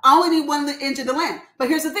good. I only need one engine to land. But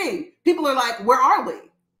here's the thing. People are like, where are we?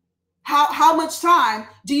 How much time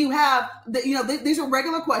do you have? These are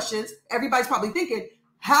regular questions. Everybody's probably thinking,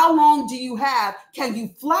 how long do you have? Can you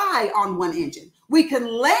fly on one engine? We can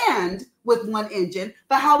land with one engine,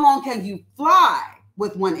 but how long can you fly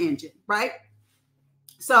with one engine, right?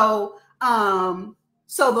 So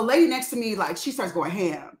the lady next to me, like, she starts going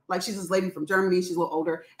ham. Like, she's this lady from Germany. She's a little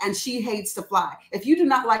older, and she hates to fly. If you do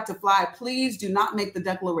not like to fly, please do not make the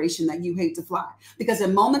declaration that you hate to fly, because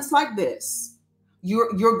in moments like this,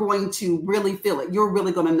 you're going to really feel it. You're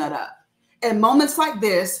really going to nut up. in moments like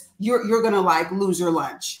this, you're going to like lose your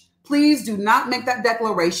lunch. Please do not make that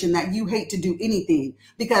declaration that you hate to do anything,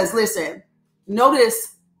 because listen,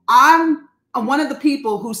 notice I'm one of the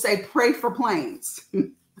people who say pray for planes.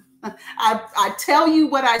 I tell you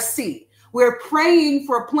what I see. We're praying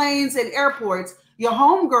for planes and airports. Your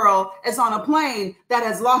homegirl is on a plane that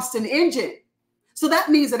has lost an engine. So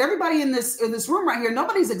that means that everybody in this room right here,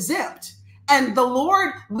 nobody's exempt. And the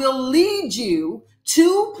Lord will lead you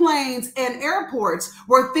to planes and airports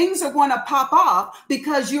where things are going to pop off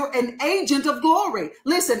because you're an agent of glory.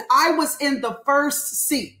 Listen, I was in the first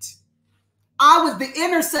seat. I was the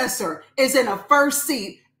intercessor is in a first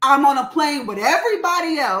seat. I'm on a plane with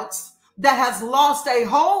everybody else that has lost a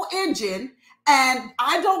whole engine, and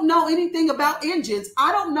I don't know anything about engines.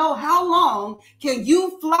 I don't know how long can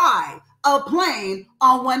you fly a plane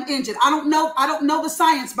on one engine. I don't know the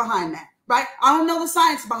science behind that, right? I don't know the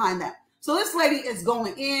science behind that. So this lady is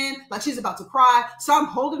going in like she's about to cry. So I'm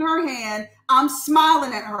holding her hand. I'm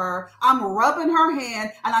smiling at her. I'm rubbing her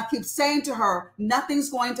hand. And I keep saying to her,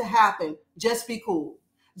 nothing's going to happen. Just be cool.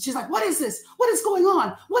 She's like, what is this? What is going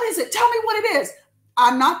on? What is it? Tell me what it is.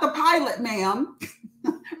 I'm not the pilot, ma'am.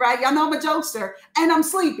 Right? Y'all know I'm a jokester. And I'm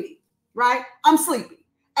sleepy. Right? I'm sleepy.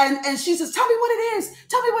 And she says, tell me what it is.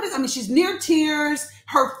 Tell me what it is. I mean, she's near tears.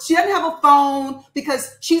 She doesn't have a phone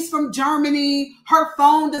because she's from Germany. Her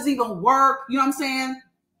phone doesn't even work. You know what I'm saying?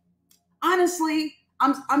 Honestly,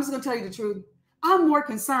 I'm just going to tell you the truth. I'm more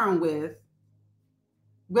concerned with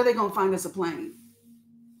where they're going to find us a plane.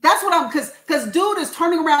 That's what because dude is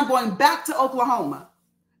turning around going back to Oklahoma.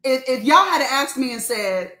 If y'all had asked me and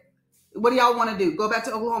said, what do y'all want to do? Go back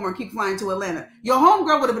to Oklahoma or keep flying to Atlanta? Your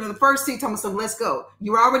homegirl would have been in the first seat telling me, let's go.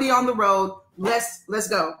 You're already on the road. Let's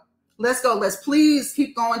go. Let's go. Let's please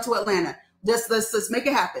keep going to Atlanta. Let's make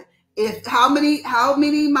it happen. How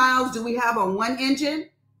many miles do we have on one engine?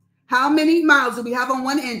 How many miles do we have on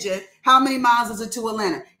one engine? How many miles is it to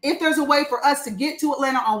Atlanta? If there's a way for us to get to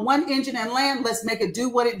Atlanta on one engine and land, let's make it do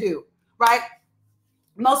what it do, right?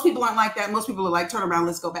 Most people aren't like that. Most people are like, turn around,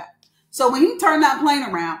 let's go back. So when he turned that plane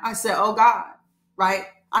around, I said, oh God, right?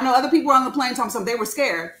 I know other people were on the plane talking something, they were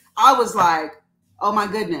scared. I was like, oh my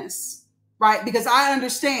goodness, right? Because I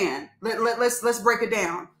understand. Let's break it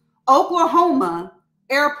down. Oklahoma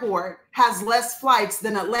Airport has less flights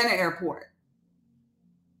than Atlanta Airport.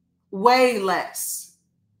 Way less.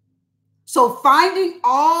 So finding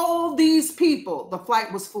all these people, the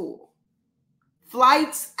flight was full.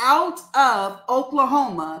 Flights out of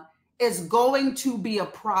Oklahoma is going to be a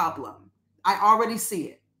problem. I already see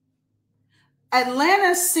it.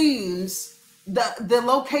 Atlanta seems, the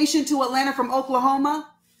location to Atlanta from Oklahoma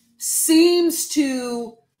seems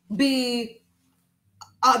to be,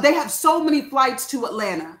 they have so many flights to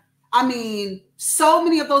Atlanta. I mean, so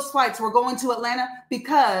many of those flights were going to Atlanta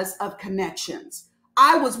because of connections.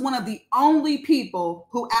 I was one of the only people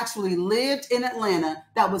who actually lived in Atlanta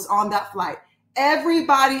that was on that flight.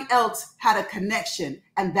 Everybody else had a connection,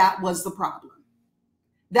 and that was the problem.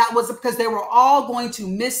 That was because they were all going to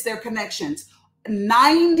miss their connections.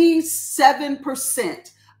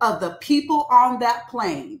 97% of the people on that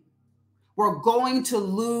plane were going to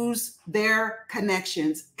lose their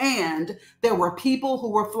connections, and there were people who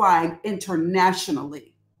were flying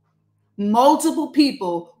internationally. Multiple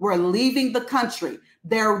people were leaving the country.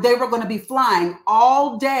 They were going to be flying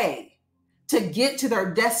all day to get to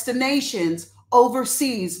their destinations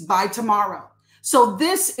overseas by tomorrow. So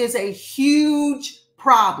this is a huge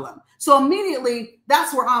problem. So immediately,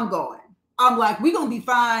 that's where I'm going. I'm like, we're going to be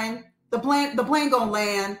fine. The plane going to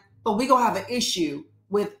land, but we're going to have an issue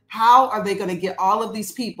with how are they going to get all of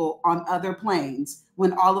these people on other planes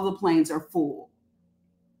when all of the planes are full.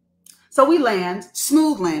 So we land,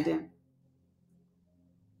 smooth landing.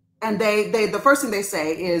 And the first thing they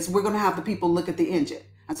say is, we're going to have the people look at the engine.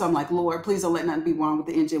 And so I'm like, Lord, please don't let nothing be wrong with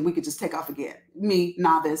the engine. We could just take off again. Me,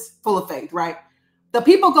 novice, full of faith, right? The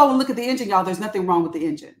people go and look at the engine, y'all. There's nothing wrong with the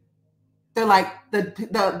engine. They're like,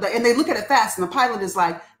 and they look at it fast. And the pilot is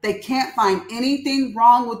like, they can't find anything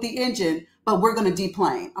wrong with the engine, but we're going to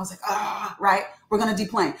deplane. I was like, right? We're going to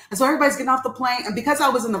deplane. And so everybody's getting off the plane. And because I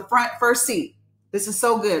was in the first seat, this is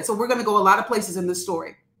so good. So we're going to go a lot of places in this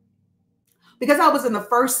story. Because I was in the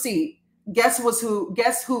first seat, guess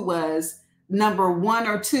who was number 1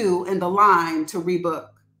 or 2 in the line to rebook?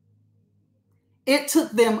 It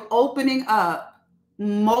took them opening up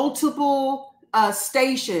multiple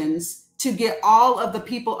stations to get all of the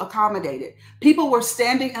people accommodated. People were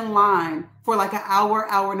standing in line for like an hour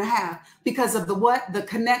and a half because of the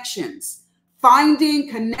connections,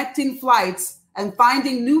 connecting flights and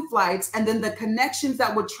finding new flights. And then the connections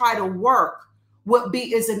that would try to work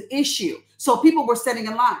is an issue. So people were standing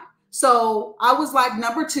in line. So I was like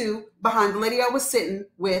number 2 behind the lady I was sitting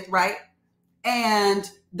with, right? And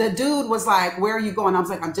the dude was like, where are you going? I was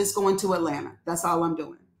like, I'm just going to Atlanta. That's all I'm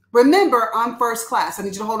doing. Remember, I'm first class. I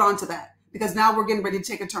need you to hold on to that because now we're getting ready to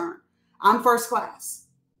take a turn. I'm first class.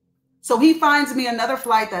 So he finds me another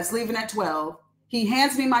flight that's leaving at 12. He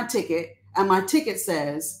hands me my ticket, and my ticket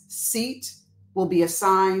says, seat will be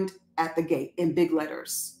assigned at the gate in big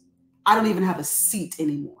letters. I don't even have a seat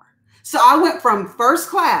anymore. So I went from first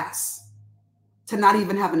class to not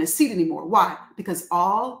even having a seat anymore. Why? Because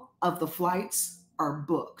all of the flights are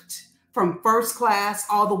booked from first class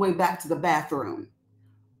all the way back to the bathroom.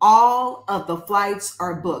 All of the flights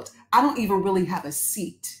are booked. I don't even really have a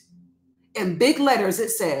seat. In big letters, it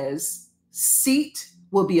says, seat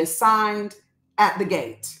will be assigned at the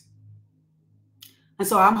gate. And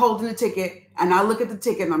so I'm holding the ticket and I look at the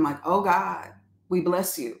ticket and I'm like, oh God, we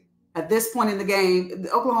bless you. At this point in the game,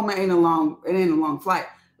 Oklahoma ain't a long flight.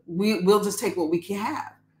 We'll just take what we can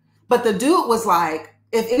have. But the dude was like,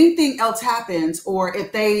 if anything else happens or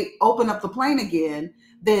if they open up the plane again,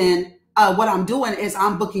 then what I'm doing is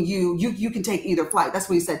I'm booking you. You can take either flight. That's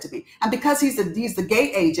what he said to me. And because he's the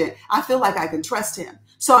gate agent, I feel like I can trust him.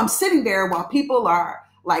 So I'm sitting there while people are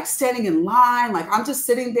like standing in line. Like I'm just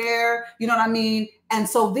sitting there, you know what I mean? And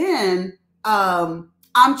so then I'm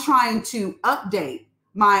trying to update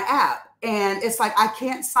my app. And it's like, I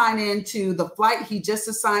can't sign into the flight he just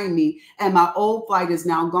assigned me. And my old flight is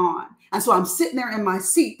now gone. And so I'm sitting there in my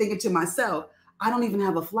seat thinking to myself, I don't even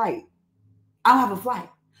have a flight. I don't have a flight.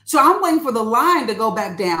 So I'm waiting for the line to go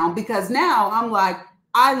back down because now I'm like,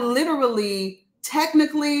 I literally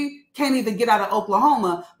technically can't even get out of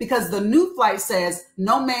Oklahoma because the new flight says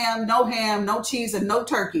no ma'am, no ham, no cheese, and no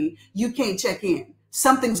turkey. You can't check in.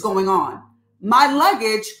 Something's going on. My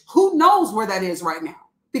luggage, who knows where that is right now?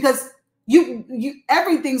 Because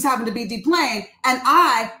everything's having to be deplaned and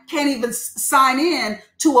I can't even sign in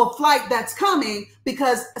to a flight that's coming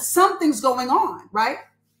because something's going on, right?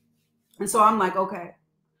 And so I'm like, okay.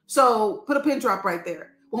 So put a pin drop right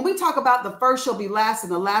there. When we talk about the first shall be last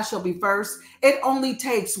and the last shall be first, it only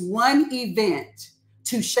takes one event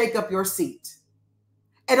to shake up your seat.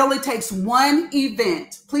 It only takes one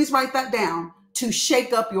event. Please write that down, to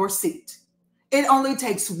shake up your seat. It only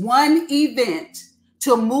takes one event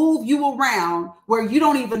to move you around where you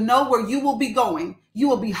don't even know where you will be going. You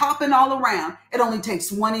will be hopping all around. It only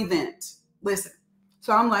takes one event. Listen.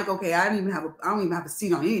 So I'm like, okay, I don't even have a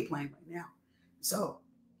seat on any plane right now. So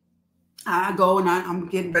I go and I'm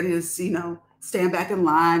getting ready to, stand back in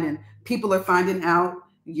line, and people are finding out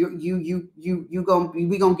we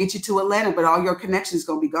gonna get you to Atlanta, but all your connections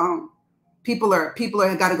gonna be gone. People are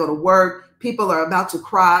got to go to work. People are about to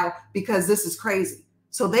cry because this is crazy.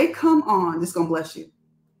 So they come on, this is gonna bless you.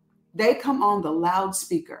 They come on the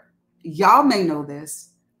loudspeaker. Y'all may know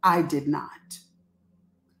this. I did not.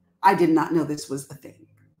 I did not know this was the thing.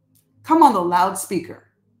 Come on the loudspeaker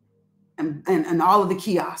and all of the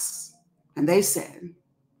kiosks. And they said,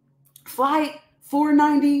 flight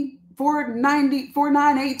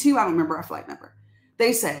 4982, I don't remember our flight number.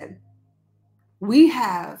 They said, we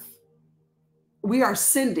are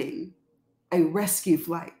sending a rescue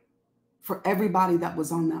flight for everybody that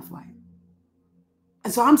was on that flight.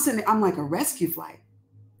 And so I'm like, a rescue flight.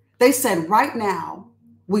 They said, right now,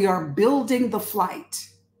 we are building the flight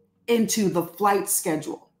into the flight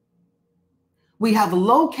schedule. We have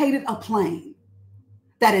located a plane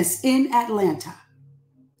that is in Atlanta,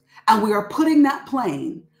 and we are putting that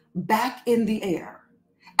plane back in the air,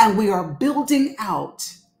 and we are building out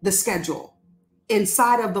the schedule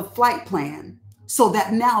inside of the flight plan so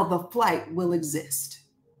that now the flight will exist.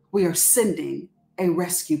 We are sending a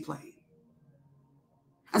rescue plane.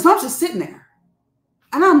 And so I'm just sitting there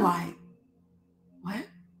and I'm like, what?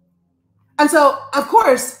 And so, of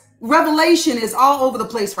course, revelation is all over the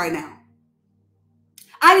place right now.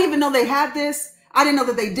 I didn't even know they had this. I didn't know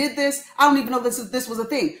that they did this. I don't even know this was a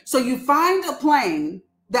thing. So you find a plane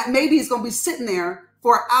that maybe is going to be sitting there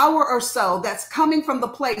for an hour or so that's coming from the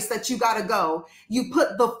place that you got to go. You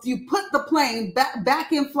put the plane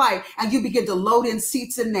back in flight, and you begin to load in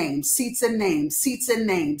seats and names, seats and names, seats and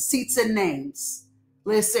names, seats and names.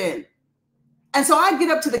 Listen. And so I get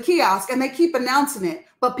up to the kiosk and they keep announcing it,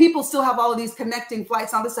 but people still have all of these connecting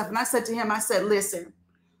flights and all this stuff. And I said to him, I said, listen,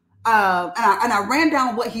 and I ran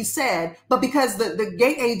down what he said, but because the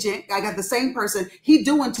gate agent, I got the same person, he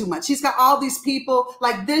doing too much. He's got all these people.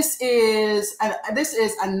 Like this is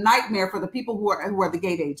a nightmare for the people who are the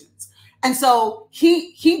gate agents. And so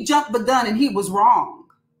he jumped the gun and he was wrong.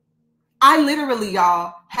 I literally,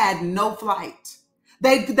 y'all, had no flight.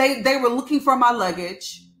 They were looking for my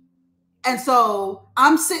luggage. And so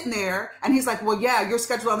I'm sitting there and he's like, well, yeah, you're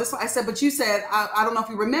scheduled on this flight. I said, but you said, I don't know if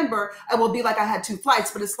you remember, it will be like I had 2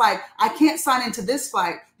 flights, but it's like, I can't sign into this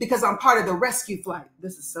flight because I'm part of the rescue flight.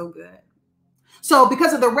 This is so good. So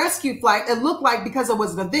because of the rescue flight, it looked like because it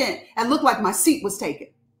was an event, it looked like my seat was taken.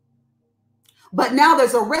 But now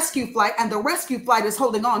there's a rescue flight and the rescue flight is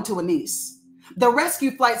holding on to Anise. The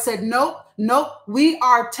rescue flight said, nope, we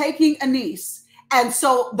are taking Anise. And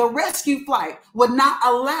so the rescue flight would not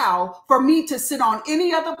allow for me to sit on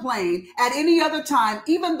any other plane at any other time,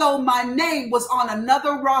 even though my name was on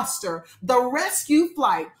another roster. The rescue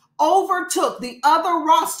flight overtook the other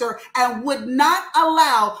roster and would not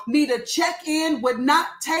allow me to check in, would not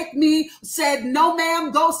take me, said, no,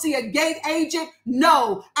 ma'am, go see a gate agent.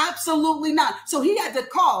 No, absolutely not. So he had to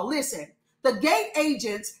call. Listen. The gate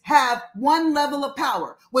agents have one level of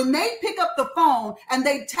power. When they pick up the phone and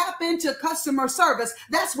they tap into customer service,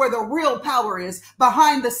 that's where the real power is,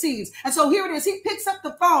 behind the scenes. And so here it is. He picks up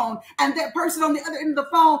the phone and that person on the other end of the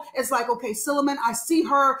phone is like, okay, Silliman, I see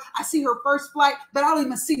her first flight, but I don't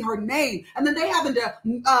even see her name. And then they having to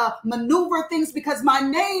maneuver things because my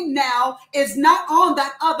name now is not on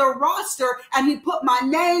that other roster. And he put my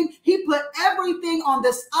name, he put everything on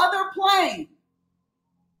this other plane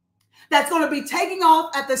that's going to be taking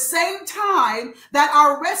off at the same time that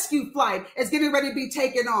our rescue flight is getting ready to be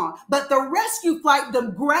taken on. But the rescue flight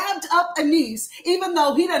done grabbed up Anise, even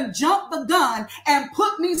though he done jumped the gun and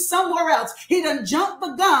put me somewhere else. He done jumped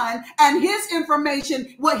the gun and his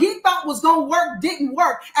information, what he thought was going to work, didn't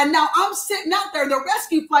work. And now I'm sitting out there and the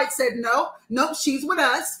rescue flight said, no, she's with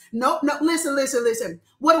us. No, listen.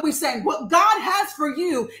 What are we saying? What God has for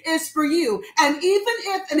you is for you. And even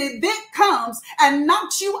if an event comes and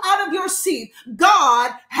knocks you out of your seat,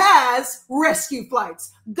 God has rescue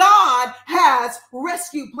flights. God has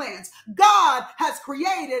rescue plans. God has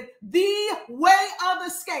created the way of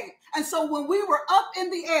escape. And so when we were up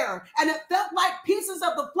in the air and it felt like pieces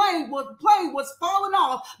of the plane was falling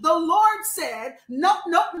off, the Lord said, nope.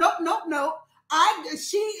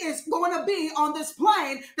 She is going to be on this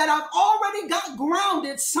plane that I've already got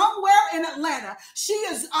grounded somewhere in Atlanta.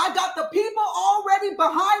 I got the people already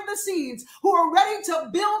behind the scenes who are ready to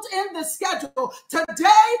build in the schedule.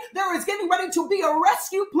 Today, there is getting ready to be a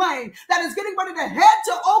rescue plane that is getting ready to head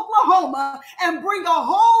to Oklahoma and bring a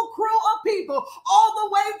whole crew of people all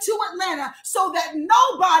the way to Atlanta so that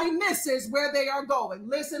nobody misses where they are going.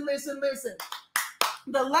 Listen.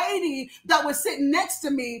 The lady that was sitting next to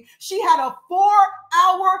me, she had a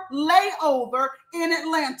 4-hour layover in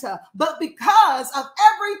Atlanta. But because of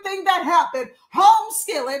everything that happened, Home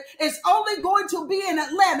Skillet is only going to be in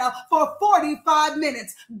Atlanta for 45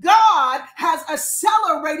 minutes. God has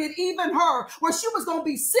accelerated even her, where she was going to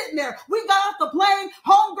be sitting there. We got off the plane.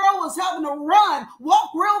 Homegirl was having to walk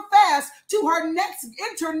real fast to her next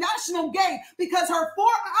international gate because her 4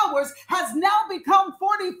 hours has now become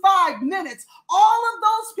 45 minutes. All of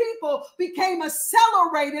those people became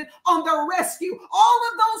accelerated on their rescue. All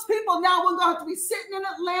of those people now were going to be sitting in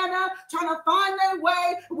Atlanta trying to find their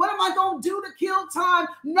way. What am I going to do to kill time?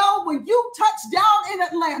 No, when you touch down in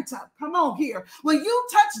Atlanta, come on here. When you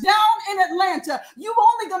touch down in Atlanta, you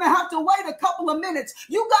only going to have to wait a couple of minutes.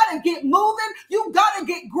 You got to get moving. You got to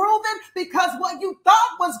get grooving because what you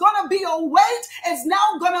thought was going to be a wait is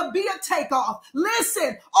now going to be a takeoff.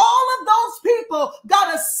 Listen, all of those people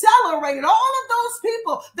got accelerated. All of those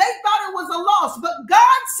people, they thought it was a loss, but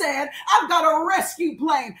God said, I've got a rescue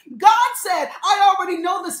plane. God said, I already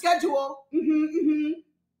know the schedule.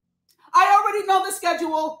 I already know the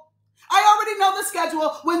schedule.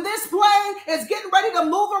 When this plane is getting ready to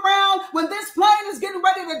move around, when this plane is getting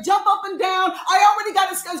ready to jump up and down, I already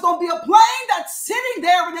got it's going to be a plane that's sitting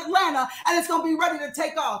there in Atlanta and it's going to be ready to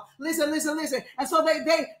take off. Listen. And so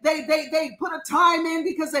they put a time in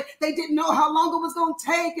because they didn't know how long it was going to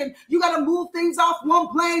take, and you got to move things off one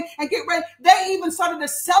plane and get ready. They even started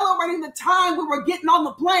accelerating the time we were getting on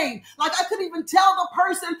the plane. Like I couldn't even tell the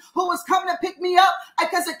person who was coming to pick me up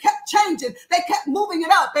because it kept changing. They kept moving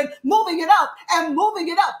it up and moving it up and moving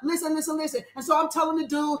it up. Listen. And so I'm telling the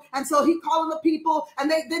dude, and so he calling the people,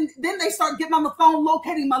 and then they start getting on the phone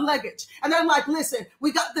locating my luggage. And they're like, listen,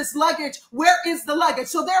 we got this luggage. Where is the luggage?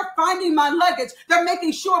 So they're finding my luggage. They're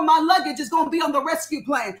making sure my luggage is going to be on the rescue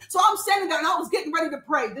plane. So I'm standing there and I was getting ready to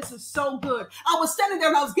pray. This is so good. I was standing there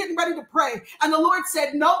and I was getting ready to pray. And the Lord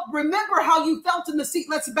said, no, remember how you felt in the seat.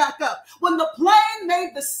 Let's back up. When the plane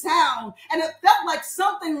made the sound and it felt like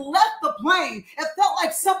something left the plane, it felt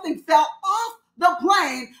like something fell off the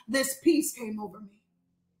plane, this peace came over me.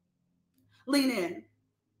 Lean in.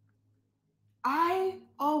 I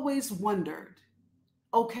always wondered,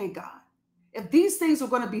 okay, God, if these things are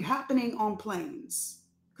going to be happening on planes,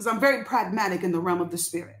 because I'm very pragmatic in the realm of the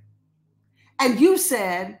spirit. And you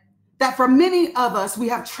said that for many of us, we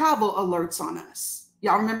have travel alerts on us.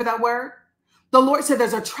 Y'all remember that word? The Lord said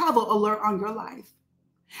there's a travel alert on your life.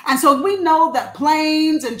 And so we know that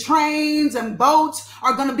planes and trains and boats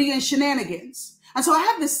are going to be in shenanigans. And so I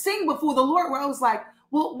had this thing before the Lord where I was like,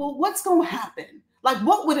 well, what's going to happen? Like,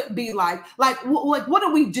 what would it be like? Like, what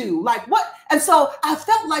do we do? Like, what? And so I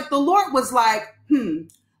felt like the Lord was like,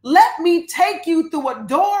 let me take you through a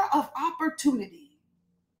door of opportunity.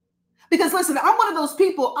 Because listen, I'm one of those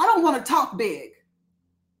people, I don't want to talk big.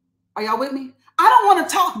 Are y'all with me? I don't want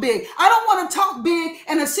to talk big. I don't want to talk big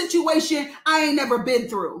in a situation I ain't never been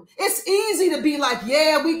through. It's easy to be like,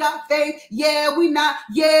 yeah, we got faith. Yeah, we not.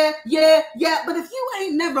 Yeah. But if you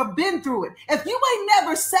ain't never been through it, if you ain't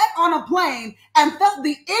never sat on a plane and felt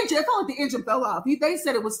the engine, it felt like the engine fell off. They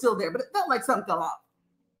said it was still there, but it felt like something fell off.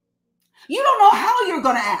 You don't know how you're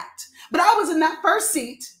going to act. But I was in that first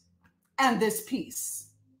seat and this peace.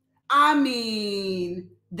 I mean,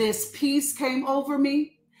 this peace came over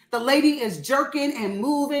me. The lady is jerking and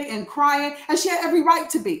moving and crying, and she had every right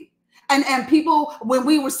to be. And people, when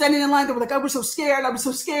we were standing in line, they were like, I was so scared. I was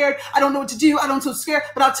so scared. I don't know what to do. I'm so scared.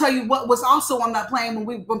 But I'll tell you what was also on that plane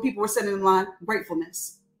when people were standing in line,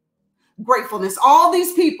 gratefulness. Gratefulness. All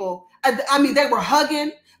these people, I mean, they were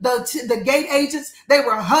hugging the gate agents. They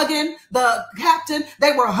were hugging the captain.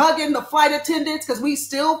 They were hugging the flight attendants because we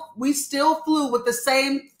still flew with the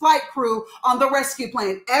same flight crew on the rescue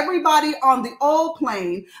plane. Everybody on the old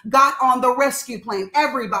plane got on the rescue plane.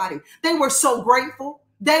 Everybody. They were so grateful.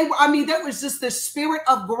 There was just this spirit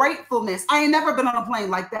of gratefulness. I ain't never been on a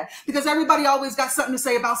plane like that because everybody always got something to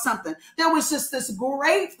say about something. There was just this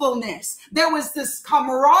gratefulness. There was this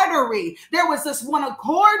camaraderie. There was this one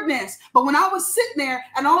accordness. But when I was sitting there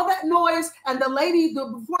and all that noise and the lady,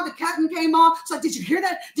 before the captain came on, she's like, did you hear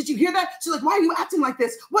that? Did you hear that? She's like, why are you acting like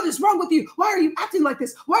this? What is wrong with you? Why are you acting like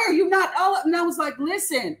this? Why are you not? And I was like,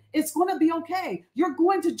 listen, it's going to be okay. You're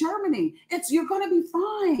going to Germany. You're going to be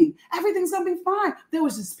fine. Everything's going to be fine. There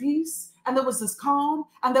was this peace, and there was this calm,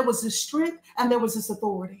 and there was this strength, and there was this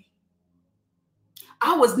authority.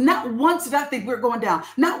 I was not once did I think we were going down.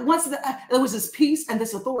 Not once there was this peace and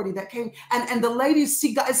this authority that came. And the lady,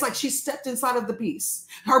 it's like she stepped inside of the peace.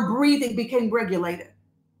 Her breathing became regulated.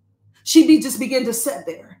 She just began to sit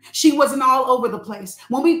there. She wasn't all over the place.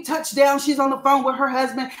 When we touched down, she's on the phone with her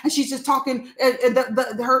husband, and she's just talking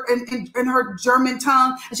in her German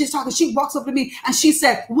tongue. And she's talking. She walks up to me, and she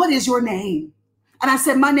said, "What is your name?" And I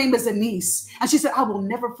said, my name is Anise. And she said, I will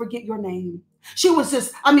never forget your name. She was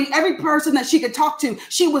just, every person that she could talk to,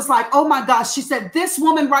 she was like, oh my gosh. She said, this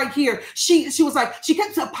woman right here, she was like, she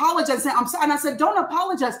kept apologizing. I'm sorry. And I said, don't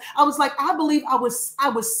apologize. I was like, I believe I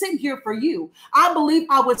was sitting here for you. I believe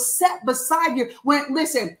I was sat beside you. When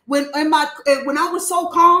I was so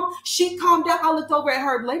calm, she calmed down. I looked over at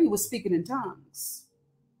her. The lady was speaking in tongues.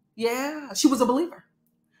 Yeah, she was a believer.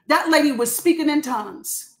 That lady was speaking in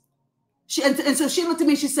tongues. And so she looked at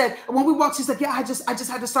me, she said, when we walked, she said, yeah, I just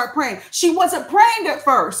had to start praying. She wasn't praying at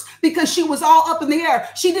first because she was all up in the air.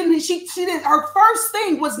 She didn't, her first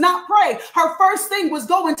thing was not pray. Her first thing was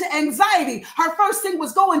go into anxiety. Her first thing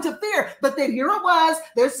was go into fear. But then here it was,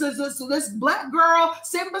 this black girl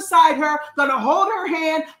sitting beside her, gonna hold her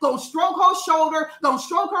hand, gonna stroke her shoulder, gonna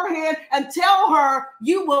stroke her hand and tell her,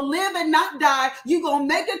 you will live and not die. You gonna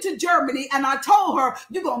make it to Germany. And I told her,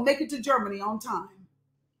 you gonna make it to Germany on time.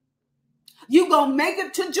 You gonna make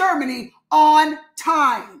it to Germany on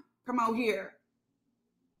time. Come on here.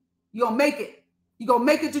 You gonna make it. You gonna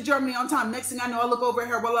make it to Germany on time. Next thing I know, I look over at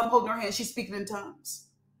her while I'm holding her hand. She's speaking in tongues.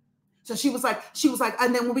 So she was like,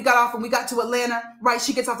 and then when we got off and we got to Atlanta, right?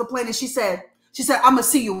 She gets off the plane and she said, I'm gonna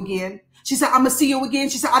see you again. She said, I'm gonna see you again.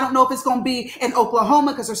 She said, I don't know if it's gonna be in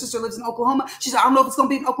Oklahoma because her sister lives in Oklahoma. She said, I don't know if it's gonna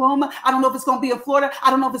be in Oklahoma. I don't know if it's gonna be in Florida. I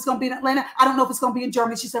don't know if it's gonna be in Atlanta. I don't know if it's gonna be in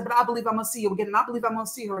Germany. She said, but I believe I'm gonna see you again. And I believe I'm gonna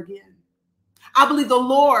see her again. I believe the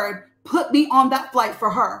Lord put me on that flight for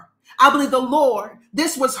her. I believe the Lord,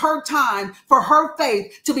 this was her time for her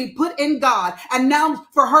faith to be put in God. And now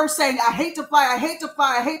for her saying, I hate to fly, I hate to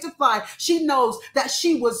fly, I hate to fly. She knows that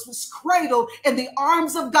she was cradled in the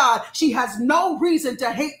arms of God. She has no reason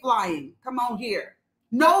to hate flying. Come on here.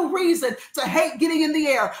 No reason to hate getting in the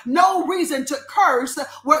air. No reason to curse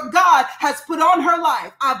what God has put on her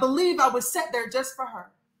life. I believe I was set there just for her.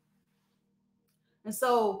 And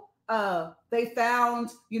so they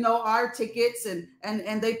found, our tickets and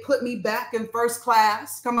they put me back in first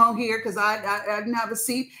class. Come on here, because I didn't have a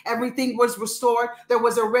seat. Everything was restored. There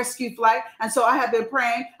was a rescue flight. And so I have been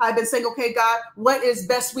praying. I've been saying, okay, God, what is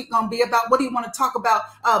Best Week going to be about? What do you want to talk about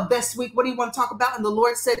Best Week? What do you want to talk about? And the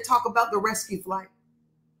Lord said, talk about the rescue flight.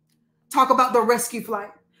 Talk about the rescue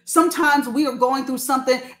flight. Sometimes we are going through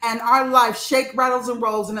something and our life shake, rattles, and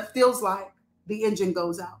rolls, and it feels like the engine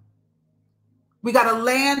goes out. We got to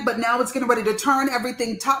land, but now it's getting ready to turn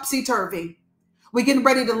everything topsy-turvy. We're getting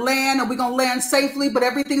ready to land, and we're going to land safely, but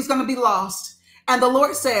everything's going to be lost. And the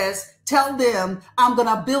Lord says, tell them I'm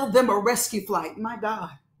going to build them a rescue flight. My God.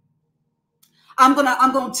 I'm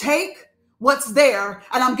going to take what's there,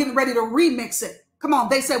 and I'm getting ready to remix it. Come on.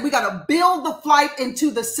 They said we got to build the flight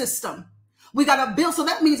into the system. We got to build. So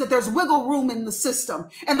that means that there's wiggle room in the system.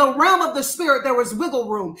 In the realm of the spirit, there is wiggle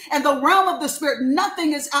room. In the realm of the spirit,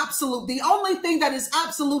 nothing is absolute. The only thing that is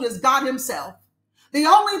absolute is God himself. The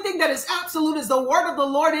only thing that is absolute is the word of the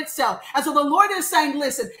Lord itself. And so the Lord is saying,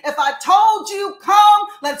 listen, if I told you, come,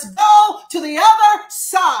 let's go to the other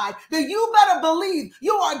side, then you better believe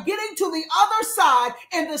you are getting to the other side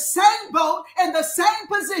in the same boat, in the same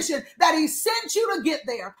position that he sent you to get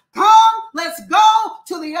there. Come, let's go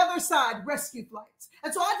to the other side, rescue flights.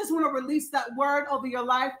 And so I just want to release that word over your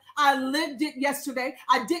life. I lived it yesterday.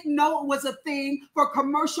 I didn't know it was a thing for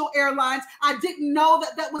commercial airlines. I didn't know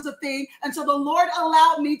that that was a thing. And so the Lord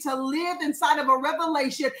allowed me to live inside of a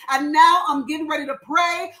revelation. And now I'm getting ready to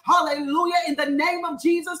pray, hallelujah, in the name of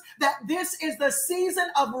Jesus, that this is the season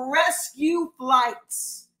of rescue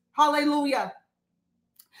flights. Hallelujah.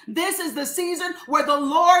 This is the season where the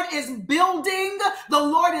Lord is building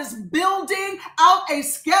out a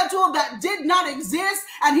schedule that did not exist,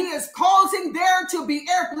 and he is causing there to be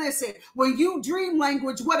air. Listen, when you dream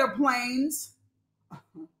language, what are planes?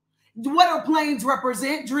 What do planes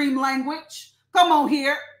represent? Dream language. Come on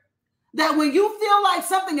here. That when you feel like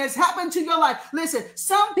something has happened to your life, listen,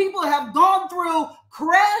 some people have gone through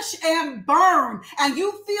crash and burn, and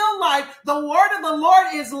you feel like the word of the Lord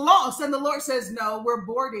is lost. And the Lord says, no, we're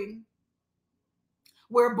boarding.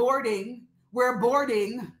 We're boarding. We're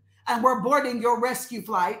boarding. And we're boarding your rescue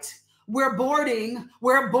flight. We're boarding,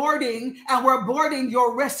 and we're boarding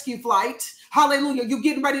your rescue flight. Hallelujah. You're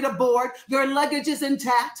getting ready to board. Your luggage is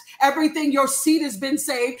intact. Everything, your seat has been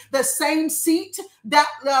saved. The same seat that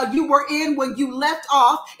you were in when you left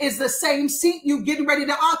off is the same seat you're getting ready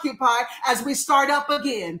to occupy as we start up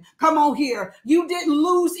again. Come on here. You didn't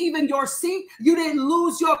lose even your seat. You didn't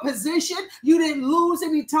lose your position. You didn't lose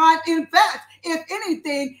any time. In fact, if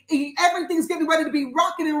anything, everything's getting ready to be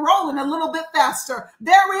rocking and rolling a little bit faster.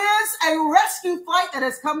 There is a rescue flight that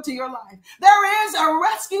has come to your life. There is a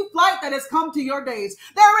rescue flight that has come to your days.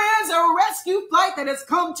 There is a rescue flight that has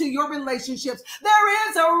come to your relationships. There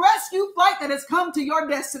is a rescue flight that has come to your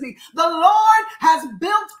destiny. The Lord has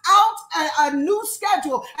built out a new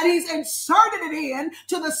schedule, and he's inserted it in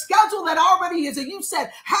to the schedule that already is. And you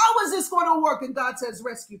said, how is this going to work? And God says,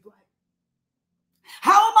 rescue flight.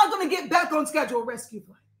 How am I going to get back on schedule? Rescue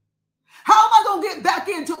flight. How am I going to get back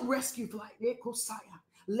into rescue flight?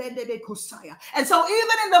 And so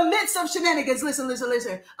even in the midst of shenanigans,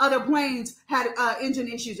 listen, other planes had engine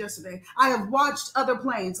issues yesterday. I have watched other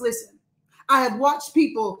planes. Listen, I have watched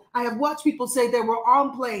people say they were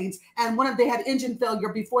on planes and they had engine failure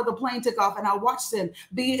before the plane took off. And I watched them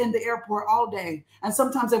be in the airport all day. And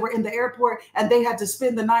sometimes they were in the airport and they had to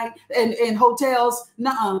spend the night in hotels.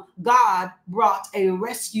 Nuh-uh. God brought a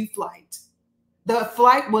rescue flight. The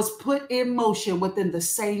flight was put in motion within the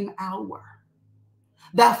same hour.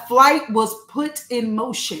 That flight was put in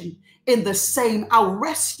motion in the same hour.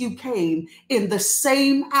 Rescue came in the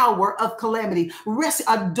same hour of calamity.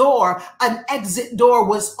 An exit door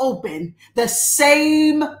was open the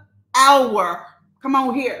same hour. Come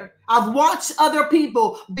on here. I've watched other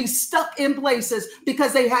people be stuck in places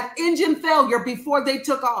because they had engine failure before they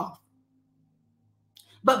took off.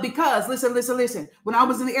 But because, listen, when I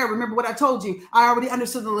was in the air, remember what I told you, I already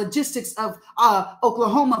understood the logistics of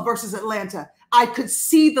Oklahoma versus Atlanta. I could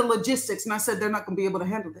see the logistics, and I said, they're not going to be able to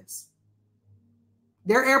handle this.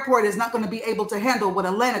 Their airport is not going to be able to handle what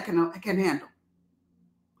Atlanta can handle.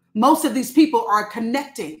 Most of these people are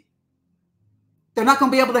connecting. They're not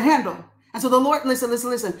going to be able to handle. And so the Lord,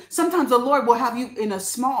 listen. Sometimes the Lord will have you in a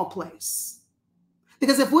small place.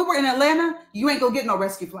 Because if we were in Atlanta, you ain't going to get no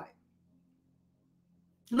rescue flight.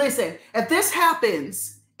 Listen, if this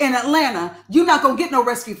happens in Atlanta, you're not going to get no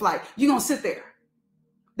rescue flight. You're going to sit there.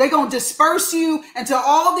 They're going to disperse you into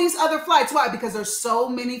all these other flights. Why? Because there's so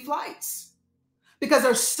many flights. Because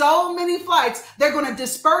there's so many flights, they're going to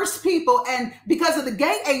disperse people. And because of the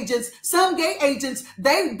gate agents, some gate agents,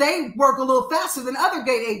 they work a little faster than other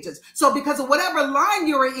gate agents. So because of whatever line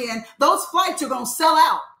you're in, those flights are going to sell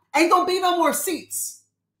out. Ain't going to be no more seats.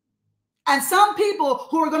 And some people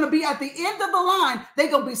who are going to be at the end of the line, they're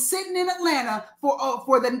going to be sitting in Atlanta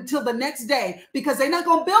till the next day, because they're not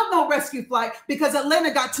going to build no rescue flight, because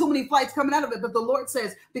Atlanta got too many flights coming out of it. But the Lord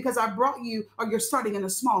says, because I brought you, or you're starting in a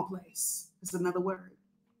small place. It's another word.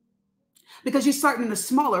 Because you're starting in a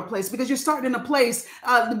smaller place, because you're starting in a place.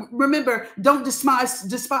 Remember, don't despise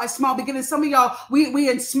small beginnings. Some of y'all, we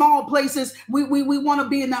in small places. We want to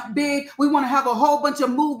be in that big. We want to have a whole bunch of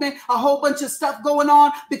movement, a whole bunch of stuff going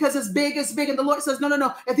on, because it's big. It's big. And the Lord says, no.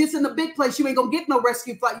 If it's in the big place, you ain't going to get no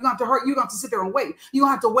rescue flight. You're going to have to hurt. You're going to have to sit there and wait. You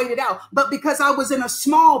have to wait it out. But because I was in a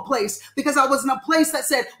small place, because I was in a place that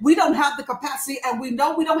said, we don't have the capacity, and we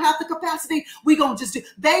know we don't have the capacity, we going to just do.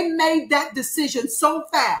 They made that decision so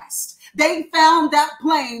fast. They found that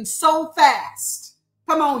plane so fast.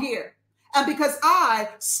 Come on here. And because I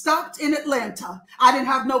stopped in Atlanta, I didn't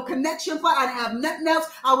have no connection flight. I didn't have nothing else.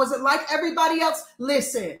 I wasn't like everybody else.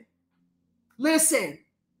 Listen. And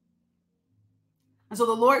so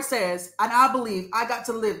the Lord says, and I believe I got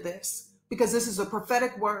to live this, because this is a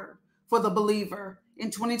prophetic word for the believer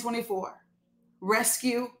in 2024.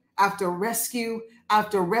 Rescue after rescue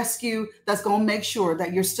after rescue that's going to make sure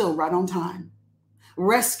that you're still right on time.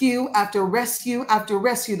 Rescue after rescue after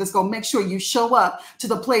rescue that's going to make sure you show up to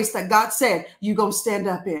the place that God said you're going to stand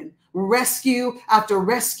up in. Rescue after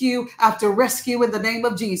rescue after rescue in the name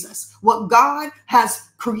of Jesus. What God has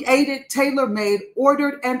created, tailor-made,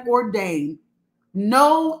 ordered, and ordained.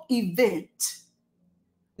 No event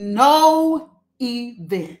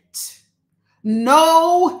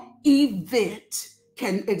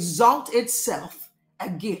can exalt itself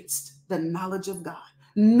against the knowledge of God.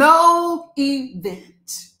 No event.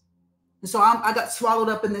 And so I got swallowed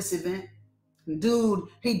up in this event. Dude,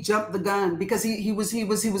 he jumped the gun because he was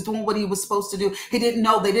doing what he was supposed to do. He didn't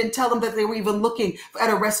know. They didn't tell him that they were even looking at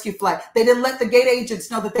a rescue flight. They didn't let the gate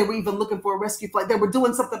agents know that they were even looking for a rescue flight. They were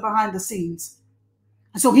doing something behind the scenes.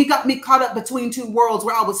 And so he got me caught up between two worlds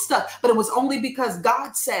where I was stuck. But it was only because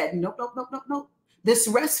God said, nope. This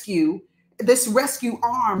rescue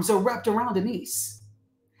arms are wrapped around Denise.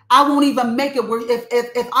 I won't even make it where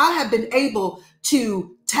if I had been able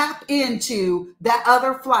to tap into that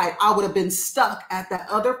other flight, I would have been stuck at that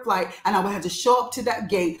other flight, and I would have to show up to that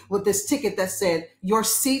gate with this ticket that said your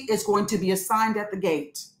seat is going to be assigned at the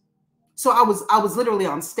gate. So I was literally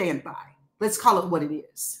on standby. Let's call it what it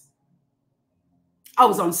is. I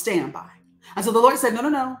was on standby. And so the Lord said,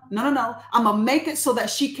 no. I'm gonna make it so that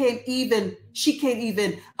she can't even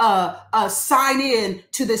sign in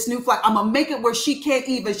to this new flight. I'm gonna make it where she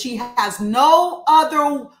has no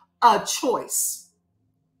other choice.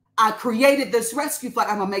 I created this rescue flight.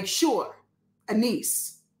 I'm gonna make sure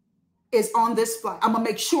Anise is on this flight. I'm gonna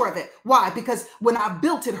make sure of it. Why? Because when I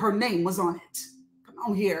built it, her name was on it. Come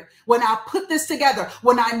on here. When I put this together,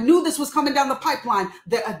 when I knew this was coming down the pipeline,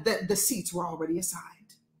 the seats were already assigned.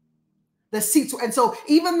 The seats. And so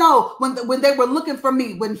even though when they were looking for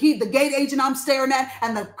me, when the gate agent I'm staring at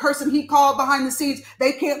and the person he called behind the seats,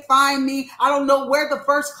 they can't find me. I don't know where the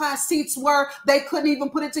first class seats were. They couldn't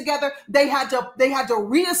even put it together. They had to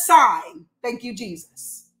reassign. Thank you,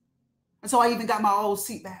 Jesus. And so I even got my old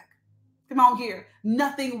seat back. Come on here.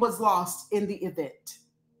 Nothing was lost in the event.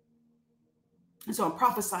 And so I'm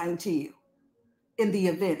prophesying to you in the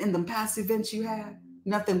event, in the past events you had,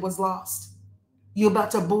 nothing was lost. You're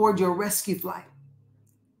about to board your rescue flight.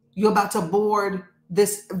 You're about to board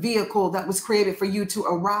this vehicle that was created for you to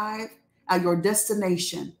arrive at your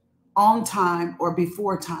destination on time or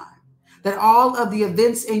before time. That all of the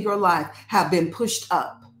events in your life have been pushed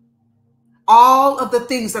up. All of the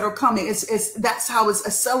things that are coming, that's how it's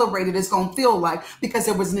accelerated. It's going to feel like, because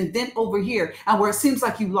there was an event over here and where it seems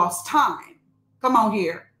like you lost time. Come on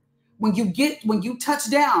here. When you touch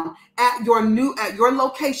down at your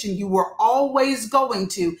location you were always going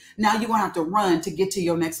to, now you're gonna have to run to get to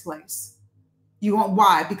your next place. You want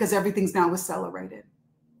why? Because everything's now accelerated.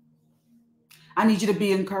 I need you to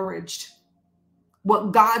be encouraged.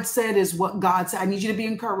 What God said is what God said. I need you to be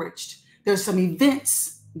encouraged. There's some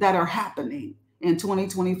events that are happening in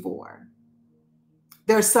 2024.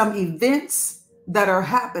 There's some events that are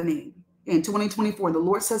happening in 2024. The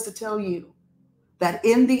Lord says to tell you that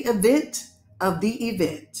in the event of the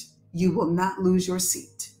event, you will not lose your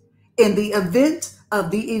seat. In the event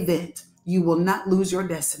of the event, you will not lose your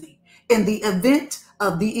destiny. In the event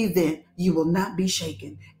of the event, you will not be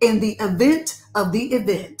shaken. In the event of the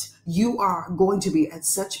event, you are going to be at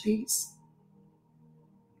such peace.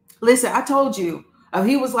 Listen, I told you,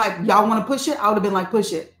 he was like, y'all want to push it? I would have been like,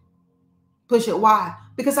 push it. Push it. Why?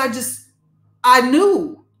 Because I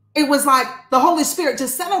knew. It was like the Holy Spirit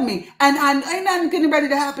just set on me, and ain't nothing getting ready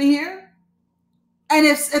to happen here. And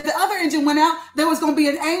if the other engine went out, there was going to be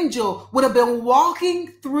an angel would have been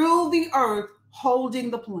walking through the earth holding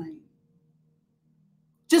the plane.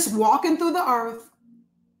 Just walking through the earth,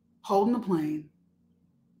 holding the plane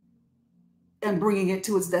and bringing it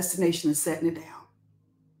to its destination and setting it down.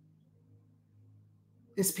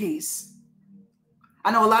 It's peace.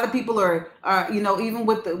 I know a lot of people are even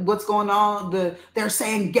with what's going on, they're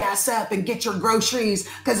saying gas up and get your groceries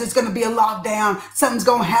because it's going to be a lockdown. Something's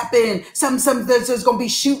going to happen. There's going to be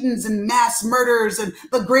shootings and mass murders and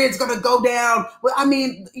the grid's going to go down. Well, I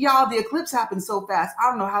mean, y'all, the eclipse happened so fast. I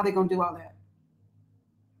don't know how they're going to do all that.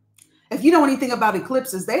 If you know anything about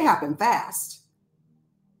eclipses, they happen fast.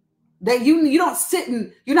 You don't sit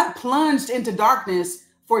and you're not plunged into darkness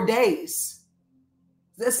for days.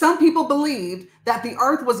 Some people believed that the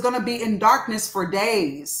earth was going to be in darkness for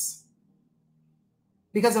days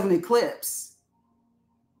because of an eclipse.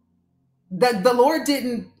 That the Lord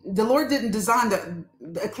didn't design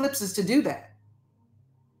the eclipses to do that.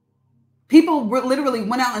 People literally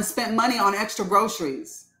went out and spent money on extra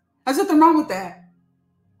groceries. There's nothing wrong with that.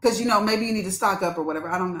 Because, maybe you need to stock up or whatever.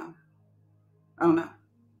 I don't know.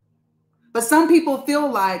 But some people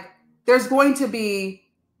feel like there's going to be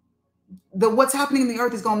what's happening in the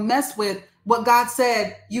earth is going to mess with what God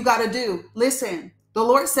said you got to do. Listen, the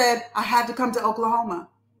Lord said I had to come to Oklahoma.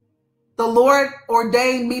 The Lord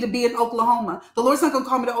ordained me to be in Oklahoma. The Lord's not going to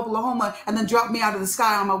call me to Oklahoma and then drop me out of the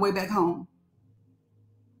sky on my way back home.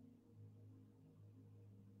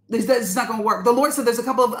 This is not going to work. The Lord said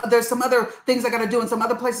there's some other things I got to do and some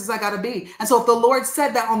other places I got to be. And so if the Lord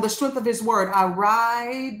said that on the strength of his word, I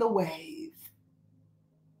ride the wave.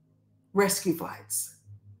 Rescue flights.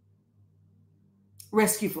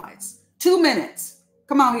 2 minutes.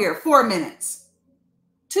 Come on here. 4 minutes.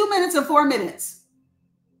 2 minutes and 4 minutes.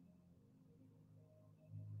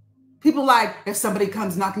 People like, if somebody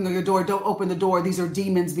comes knocking on your door, don't open the door. These are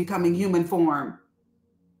demons becoming human form.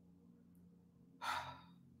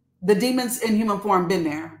 The demons in human form been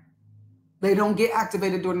there. They don't get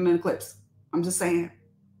activated during an eclipse. I'm just saying.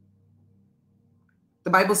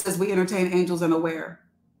 The Bible says we entertain angels unaware.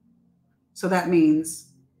 So that means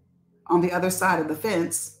on the other side of the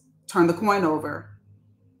fence, turn the coin over.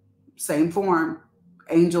 Same form.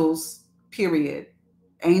 Angels, period.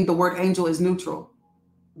 The word angel is neutral.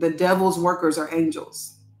 The devil's workers are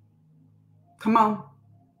angels. Come on.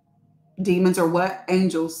 Demons are what?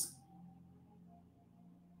 Angels.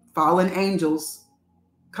 Fallen angels.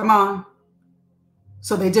 Come on.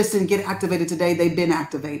 So they just didn't get activated today. They've been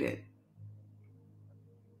activated.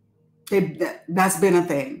 That's been a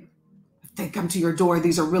thing. If they come to your door,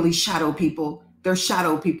 these are really shadow people. They're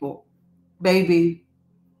shadow people. Baby,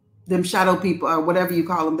 them shadow people or whatever you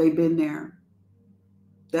call them, they've been there.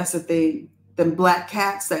 That's the thing. Them black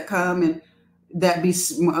cats that come and that be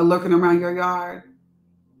lurking around your yard.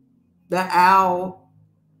 That owl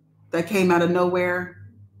that came out of nowhere.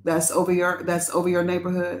 That's over your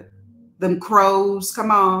neighborhood. Them crows, come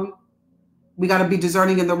on. We got to be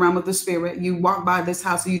discerning in the realm of the spirit. You walk by this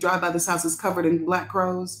house or you drive by this house, it's covered in black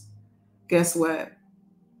crows. Guess what?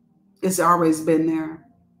 It's always been there.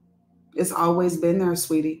 It's always been there,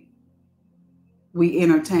 sweetie. We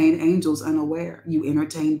entertain angels unaware. You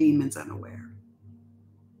entertain demons unaware.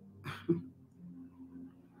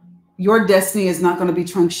 Your destiny is not going to be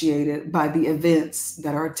truncated by the events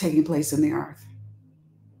that are taking place in the earth.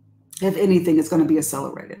 If anything, it's going to be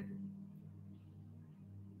accelerated.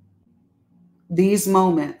 These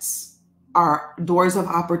moments are doors of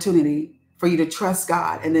opportunity for you to trust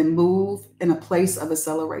God and then move in a place of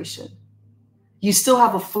acceleration. You still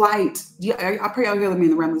have a flight. I pray y'all hear me in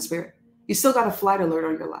the realm of the spirit. You still got a flight alert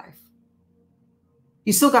on your life.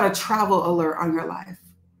 You still got a travel alert on your life.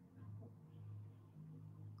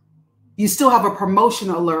 You still have a promotion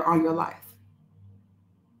alert on your life.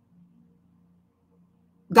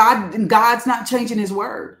 God's not changing his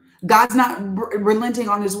word. God's not relenting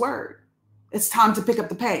on his word. It's time to pick up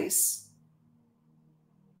the pace.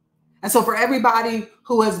 And so for everybody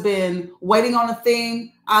who has been waiting on a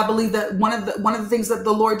thing, I believe that one of the things that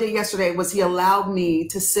the Lord did yesterday was he allowed me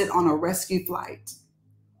to sit on a rescue flight.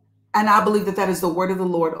 And I believe that that is the word of the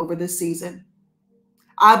Lord over this season.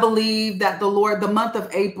 I believe that the month of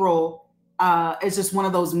April is just one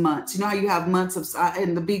of those months. You know how you have months of,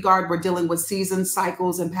 in the Be Guard, we're dealing with seasons,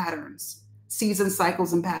 cycles, and patterns. Seasons,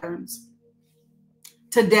 cycles, and patterns.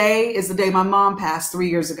 Today is the day my mom passed 3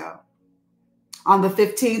 years ago. On the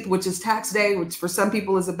 15th, which is tax day, which for some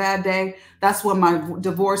people is a bad day, that's when my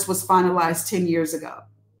divorce was finalized 10 years ago.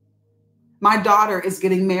 My daughter is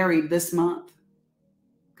getting married this month.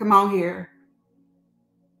 Come on here.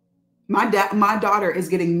 My daughter is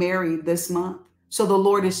getting married this month. So the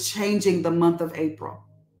Lord is changing the month of April.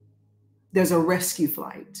 There's a rescue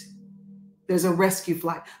flight. There's a rescue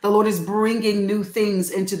flight. The Lord is bringing new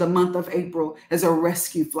things into the month of April as a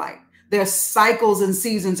rescue flight. Their cycles and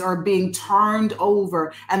seasons are being turned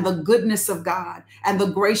over, and the goodness of God and the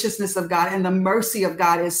graciousness of God and the mercy of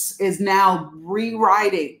God is now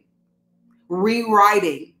rewriting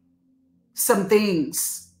some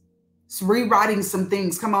things. It's rewriting some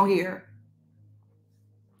things. Come on here.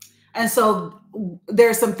 And so there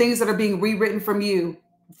are some things that are being rewritten for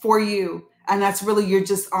you. And that's really, you're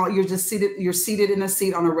just seated in a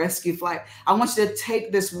seat on a rescue flight. I want you to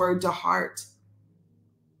take this word to heart.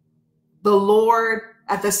 The Lord,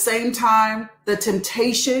 at the same time the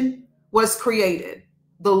temptation was created,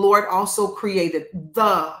 the Lord also created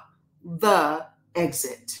the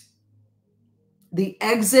exit. The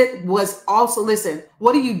exit was also, listen,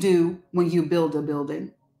 what do you do when you build a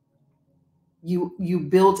building? You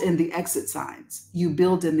build in the exit signs. You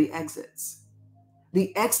build in the exits.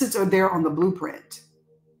 The exits are there on the blueprint.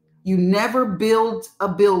 You never build a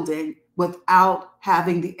building without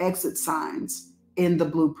having the exit signs in the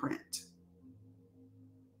blueprint.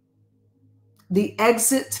 The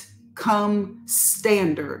exit come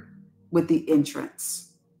standard with the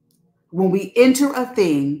entrance. When we enter a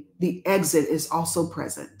thing, the exit is also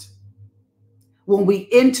present. When we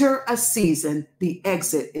enter a season, the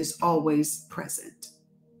exit is always present.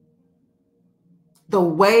 The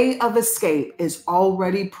way of escape is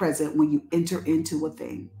already present when you enter into a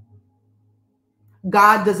thing.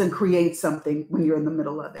 God doesn't create something when you're in the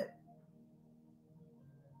middle of it.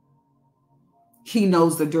 He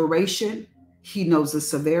knows the duration. He knows the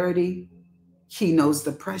severity. He knows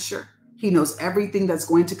the pressure. He knows everything that's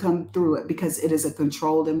going to come through it because it is a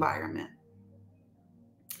controlled environment.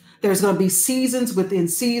 There's going to be seasons within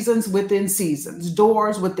seasons within seasons,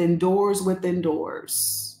 doors within doors within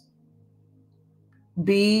doors.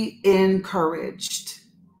 Be encouraged.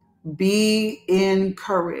 Be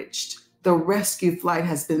encouraged. The rescue flight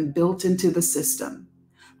has been built into the system.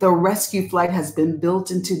 The rescue flight has been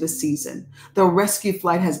built into the season. The rescue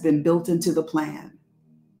flight has been built into the plan.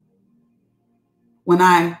 When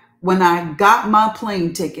I got my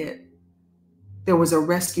plane ticket, there was a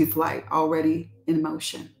rescue flight already in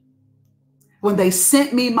motion. When they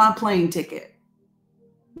sent me my plane ticket,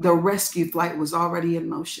 the rescue flight was already in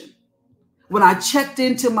motion. When I checked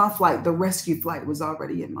into my flight, the rescue flight was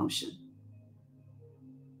already in motion.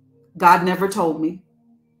 God never told me.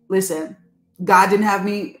 Listen, God didn't have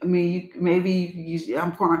me. I mean, maybe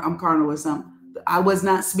I'm carnal or something. I was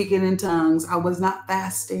not speaking in tongues. I was not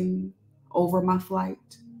fasting over my flight.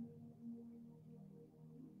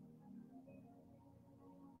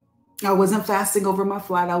 I wasn't fasting over my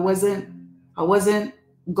flight. I wasn't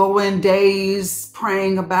going days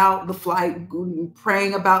praying about the flight,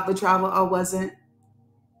 praying about the travel. I wasn't.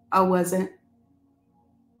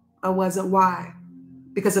 Why?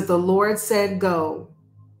 Because if the Lord said go,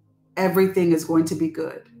 everything is going to be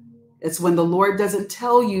good. It's when the Lord doesn't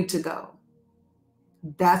tell you to go.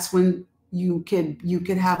 That's when you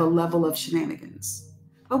could have a level of shenanigans.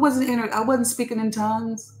 I wasn't speaking in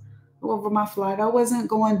tongues over my flight. I wasn't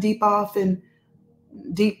going deep off in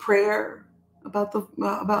deep prayer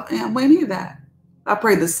about any of that. I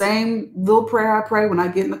prayed the same little prayer I pray when I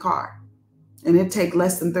get in the car, and it take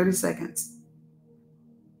less than 30 seconds.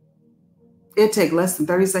 It take less than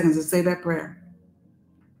 30 seconds to say that prayer.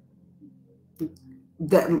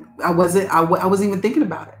 That I wasn't even thinking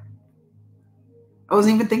about it. I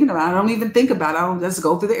wasn't even thinking about it. I don't even think about it. I don't just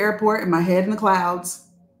go through the airport and my head in the clouds.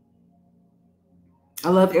 I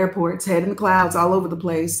love airports, head in the clouds all over the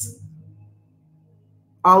place.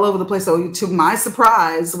 All over the place. So to my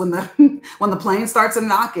surprise, when the plane starts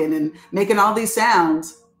knocking and making all these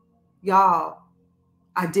sounds, y'all,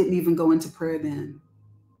 I didn't even go into prayer then.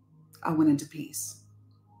 I went into peace.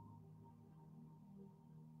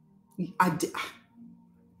 I'm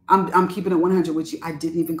keeping it 100 with you. I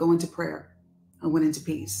didn't even go into prayer. I went into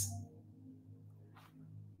peace.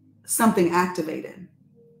 Something activated.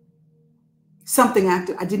 Something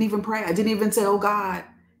active. I didn't even pray. I didn't even say, oh God,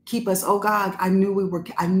 keep us. Oh God, I knew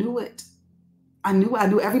it. I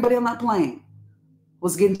knew everybody on that plane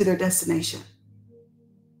was getting to their destination.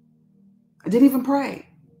 I didn't even pray.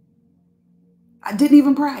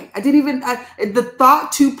 The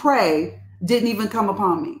thought to pray didn't even come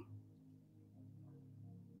upon me.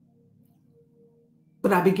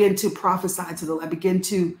 But I began to prophesy I began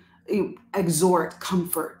to exhort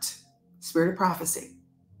comfort, spirit of prophecy.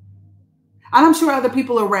 And I'm sure other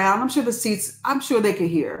people around, I'm sure the seats, I'm sure they could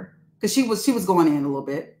hear, because she was going in a little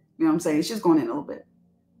bit. You know what I'm saying? She was going in a little bit.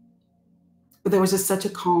 But there was just such a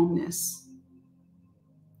calmness.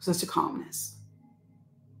 Such a calmness.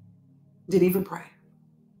 Didn't even pray.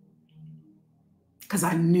 Because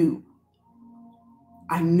I knew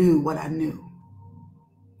what I knew.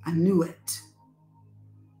 I knew it.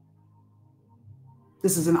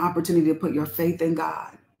 This is an opportunity to put your faith in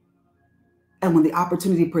God. And when the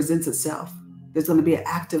opportunity presents itself, there's going to be an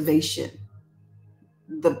activation.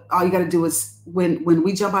 All you got to do is, when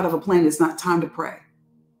we jump out of a plane, it's not time to pray.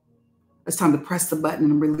 It's time to press the button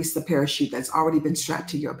and release the parachute that's already been strapped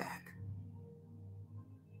to your back.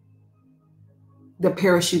 The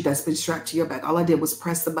parachute that's been strapped to your back. All I did was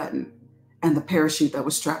press the button, and the parachute that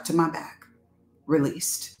was strapped to my back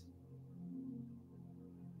released.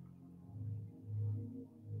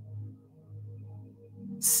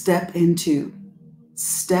 Step into.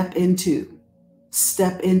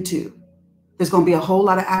 There's going to be a whole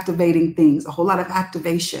lot of activating things, a whole lot of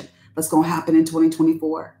activation that's going to happen in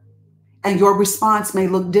 2024. And your response may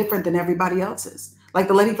look different than everybody else's. Like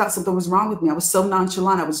the lady thought something was wrong with me. I was so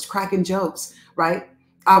nonchalant. I was cracking jokes, right?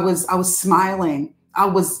 I was smiling. I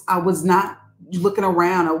was not looking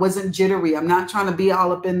around. I wasn't jittery. I'm not trying to be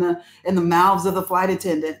all up in the mouths of the flight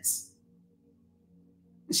attendants.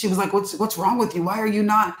 She was like, what's wrong with you? Why are you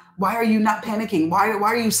not panicking? Why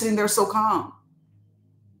are you sitting there so calm?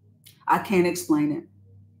 I can't explain it.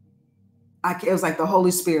 It was like the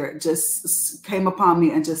Holy Spirit just came upon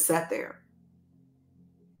me and just sat there,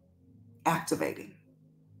 activating.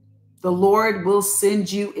 The Lord will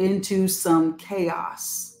send you into some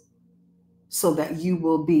chaos so that you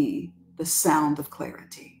will be the sound of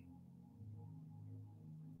clarity.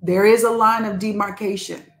 There is a line of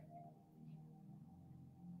demarcation.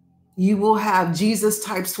 You will have Jesus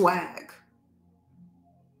type swag,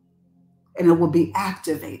 and it will be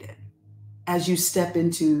activated as you step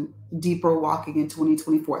into deeper walking in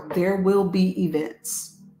 2024. There will be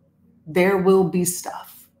events. There will be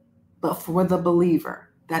stuff. But for the believer,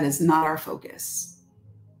 that is not our focus.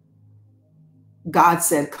 God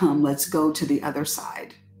said, come, let's go to the other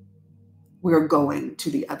side. We're going to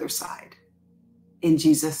the other side. In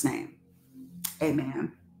Jesus' name,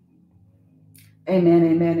 amen. Amen,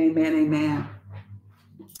 amen, amen, amen.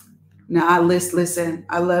 Now, listen,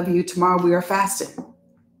 I love you. Tomorrow we are fasting.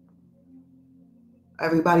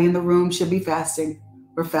 Everybody in the room should be fasting.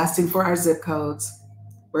 We're fasting for our zip codes.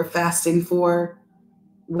 We're fasting for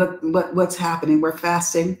what's happening. We're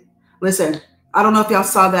fasting. Listen, I don't know if y'all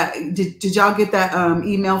saw that. Did y'all get that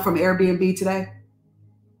email from Airbnb today?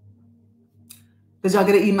 Did y'all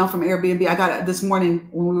get an email from Airbnb? I got it this morning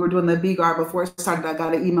when we were doing the BGAR before it started. I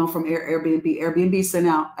got an email from Airbnb. Airbnb sent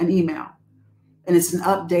out an email, and it's an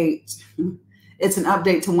update. It's an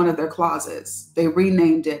update to one of their clauses. They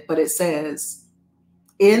renamed it, but it says,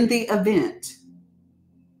 in the event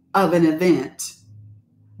of an event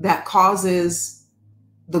that causes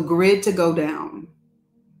the grid to go down,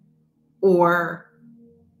 or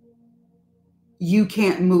you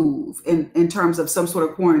can't move in terms of some sort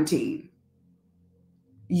of quarantine,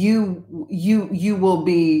 you will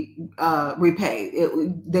be repaid.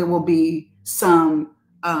 There will be some,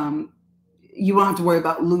 you won't have to worry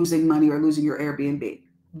about losing money or losing your Airbnb.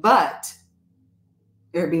 But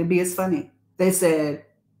Airbnb is funny. They said,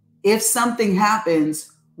 if something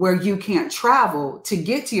happens where you can't travel to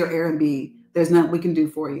get to your Airbnb, there's nothing we can do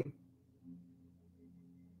for you.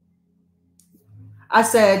 I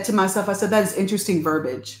said to myself, that is interesting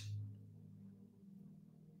verbiage.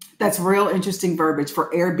 That's real interesting verbiage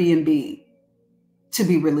for Airbnb to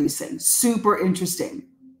be releasing. Super interesting.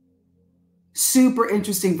 Super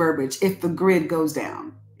interesting verbiage if the grid goes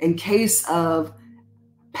down in case of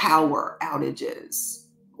power outages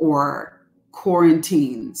or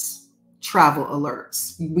quarantines, travel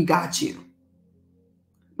alerts. We got you.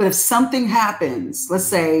 But if something happens, let's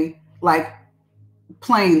say like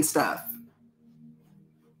plane stuff,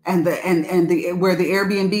 and where the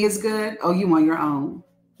Airbnb is good, oh, you on your own.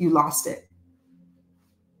 You lost it.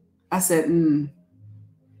 I said,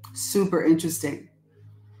 super interesting.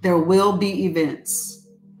 There will be events.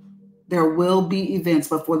 There will be events,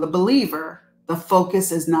 but for the believer, the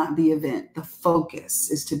focus is not the event. The focus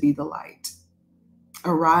is to be the light.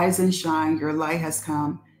 Arise and shine, your light has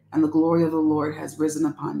come, and the glory of the Lord has risen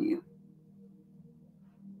upon you.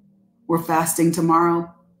 We're fasting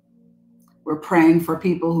tomorrow. We're praying for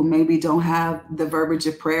people who maybe don't have the verbiage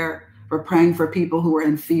of prayer. We're praying for people who are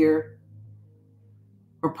in fear.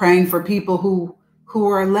 We're praying for people who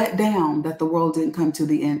are let down that the world didn't come to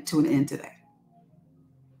an end today.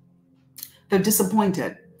 They're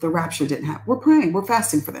disappointed the rapture didn't happen. We're praying. We're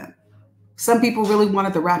fasting for them. Some people really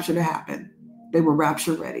wanted the rapture to happen. They were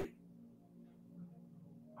rapture ready.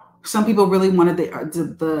 Some people really wanted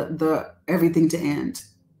the everything to end,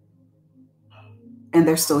 and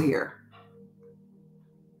they're still here.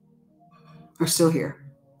 are still here.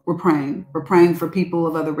 We're praying. We're praying for people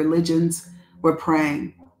of other religions. We're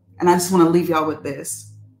praying. And I just want to leave y'all with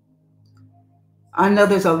this. I know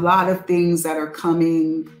there's a lot of things that are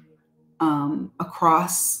coming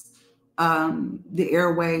across the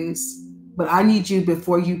airways, but I need you,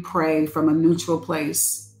 before you pray from a neutral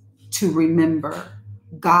place, to remember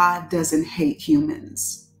God doesn't hate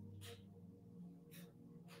humans.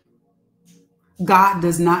 God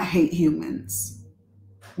does not hate humans.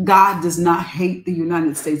 God does not hate the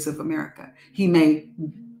United States of America. He may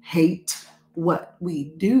hate what we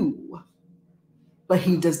do, but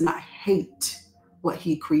he does not hate what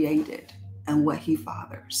he created and what he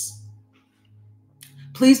fathers.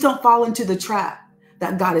 Please don't fall into the trap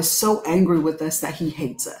that God is so angry with us that he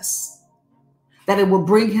hates us, that it will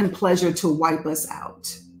bring him pleasure to wipe us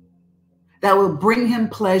out, that will bring him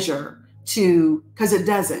pleasure to, because it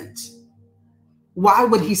doesn't. Why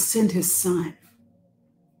would he send his son?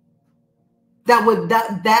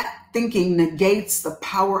 That thinking negates the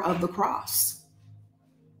power of the cross.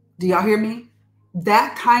 Do y'all hear me?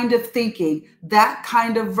 That kind of thinking, that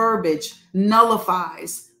kind of verbiage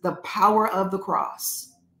nullifies the power of the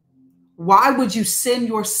cross. Why would you send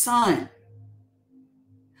your son?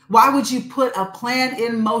 Why would you put a plan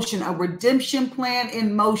in motion, a redemption plan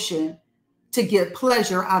in motion, to get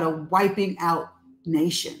pleasure out of wiping out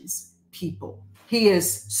nations, people? He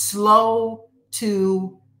is slow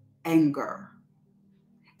to anger.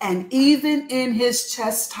 And even in his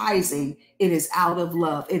chastising, it is out of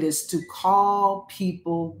love. It is to call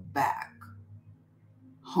people back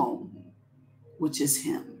home, which is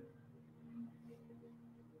him.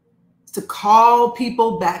 It's to call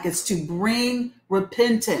people back. It's to bring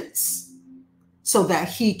repentance so that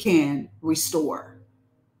he can restore.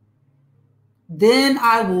 Then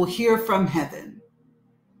I will hear from heaven.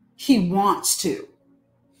 He wants to.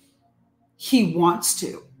 He wants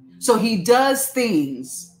to. So he does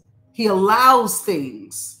things. He allows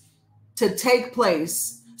things to take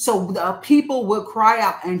place so the people would cry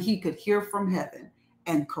out and he could hear from heaven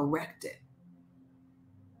and correct it.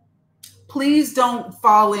 Please don't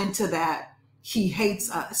fall into that. He hates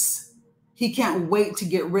us. He can't wait to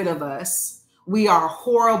get rid of us. We are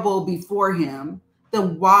horrible before him.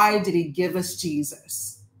 Then why did he give us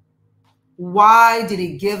Jesus? Why did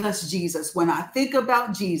he give us Jesus? When I think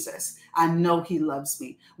about Jesus, I know he loves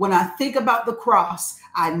me. When I think about the cross,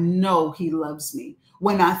 I know he loves me.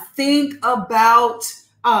 When I think about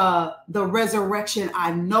the resurrection,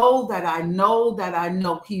 I know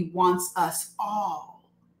he wants us all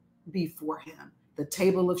before him. The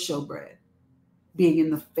table of showbread, being in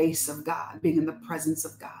the face of God, being in the presence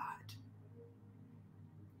of God.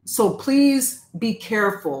 So please be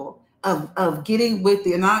careful of getting with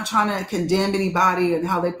the, and not trying to condemn anybody and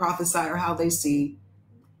how they prophesy or how they see.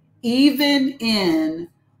 Even in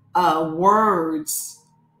words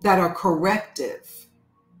that are corrective,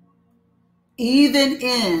 even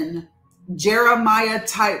in Jeremiah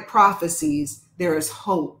type prophecies, there is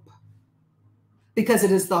hope, because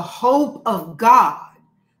it is the hope of God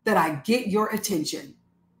that I get your attention,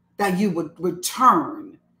 that you would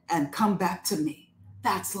return and come back to me.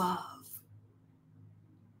 That's love.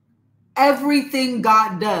 Everything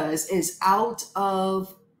God does is out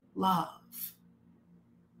of love.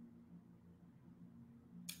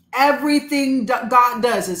 Everything God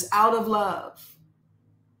does is out of love.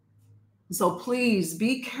 So please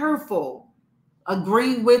be careful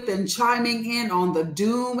agreeing with and chiming in on the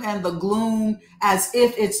doom and the gloom as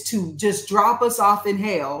if it's to just drop us off in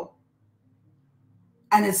hell.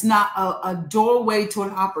 And it's not a doorway to an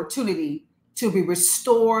opportunity to be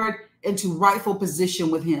restored into rightful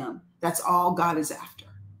position with him. That's all God is after.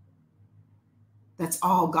 That's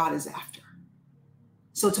all God is after.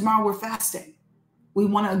 So tomorrow we're fasting. We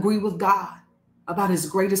want to agree with God about his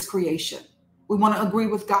greatest creation. We want to agree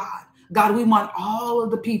with God. God, we want all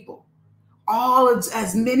of the people,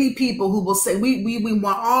 as many people who will say, we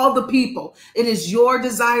want all the people. It is your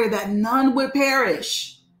desire that none would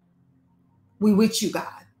perish. We with you,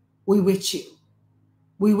 God. We with you.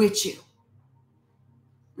 We with you.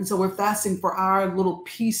 And so we're fasting for our little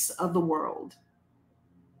piece of the world.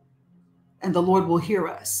 And the Lord will hear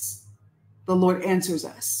us. The Lord answers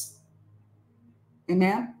us.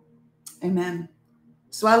 Amen. Amen.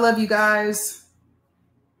 So I love you guys.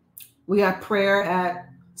 We have prayer at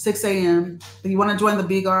 6 a.m. If you want to join the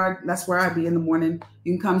B Guard, that's where I be in the morning.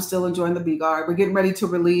 You can come still and join the B Guard. We're getting ready to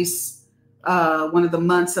release one of the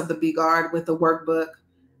months of the B Guard with the workbook.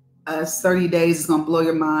 It's 30 days. It's going to blow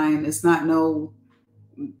your mind. It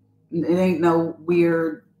ain't no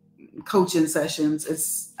weird coaching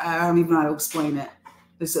sessions. I don't even know how to explain it.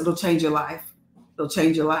 It'll change your life. It'll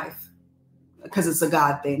change your life. because it's a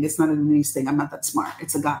God thing. It's not a Denise thing. I'm not that smart.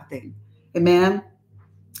 It's a God thing. Amen.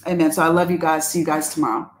 Amen. So I love you guys. See you guys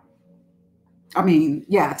tomorrow. I mean,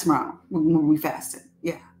 yeah, tomorrow when we fasted.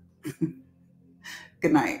 Yeah.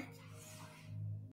 Good night.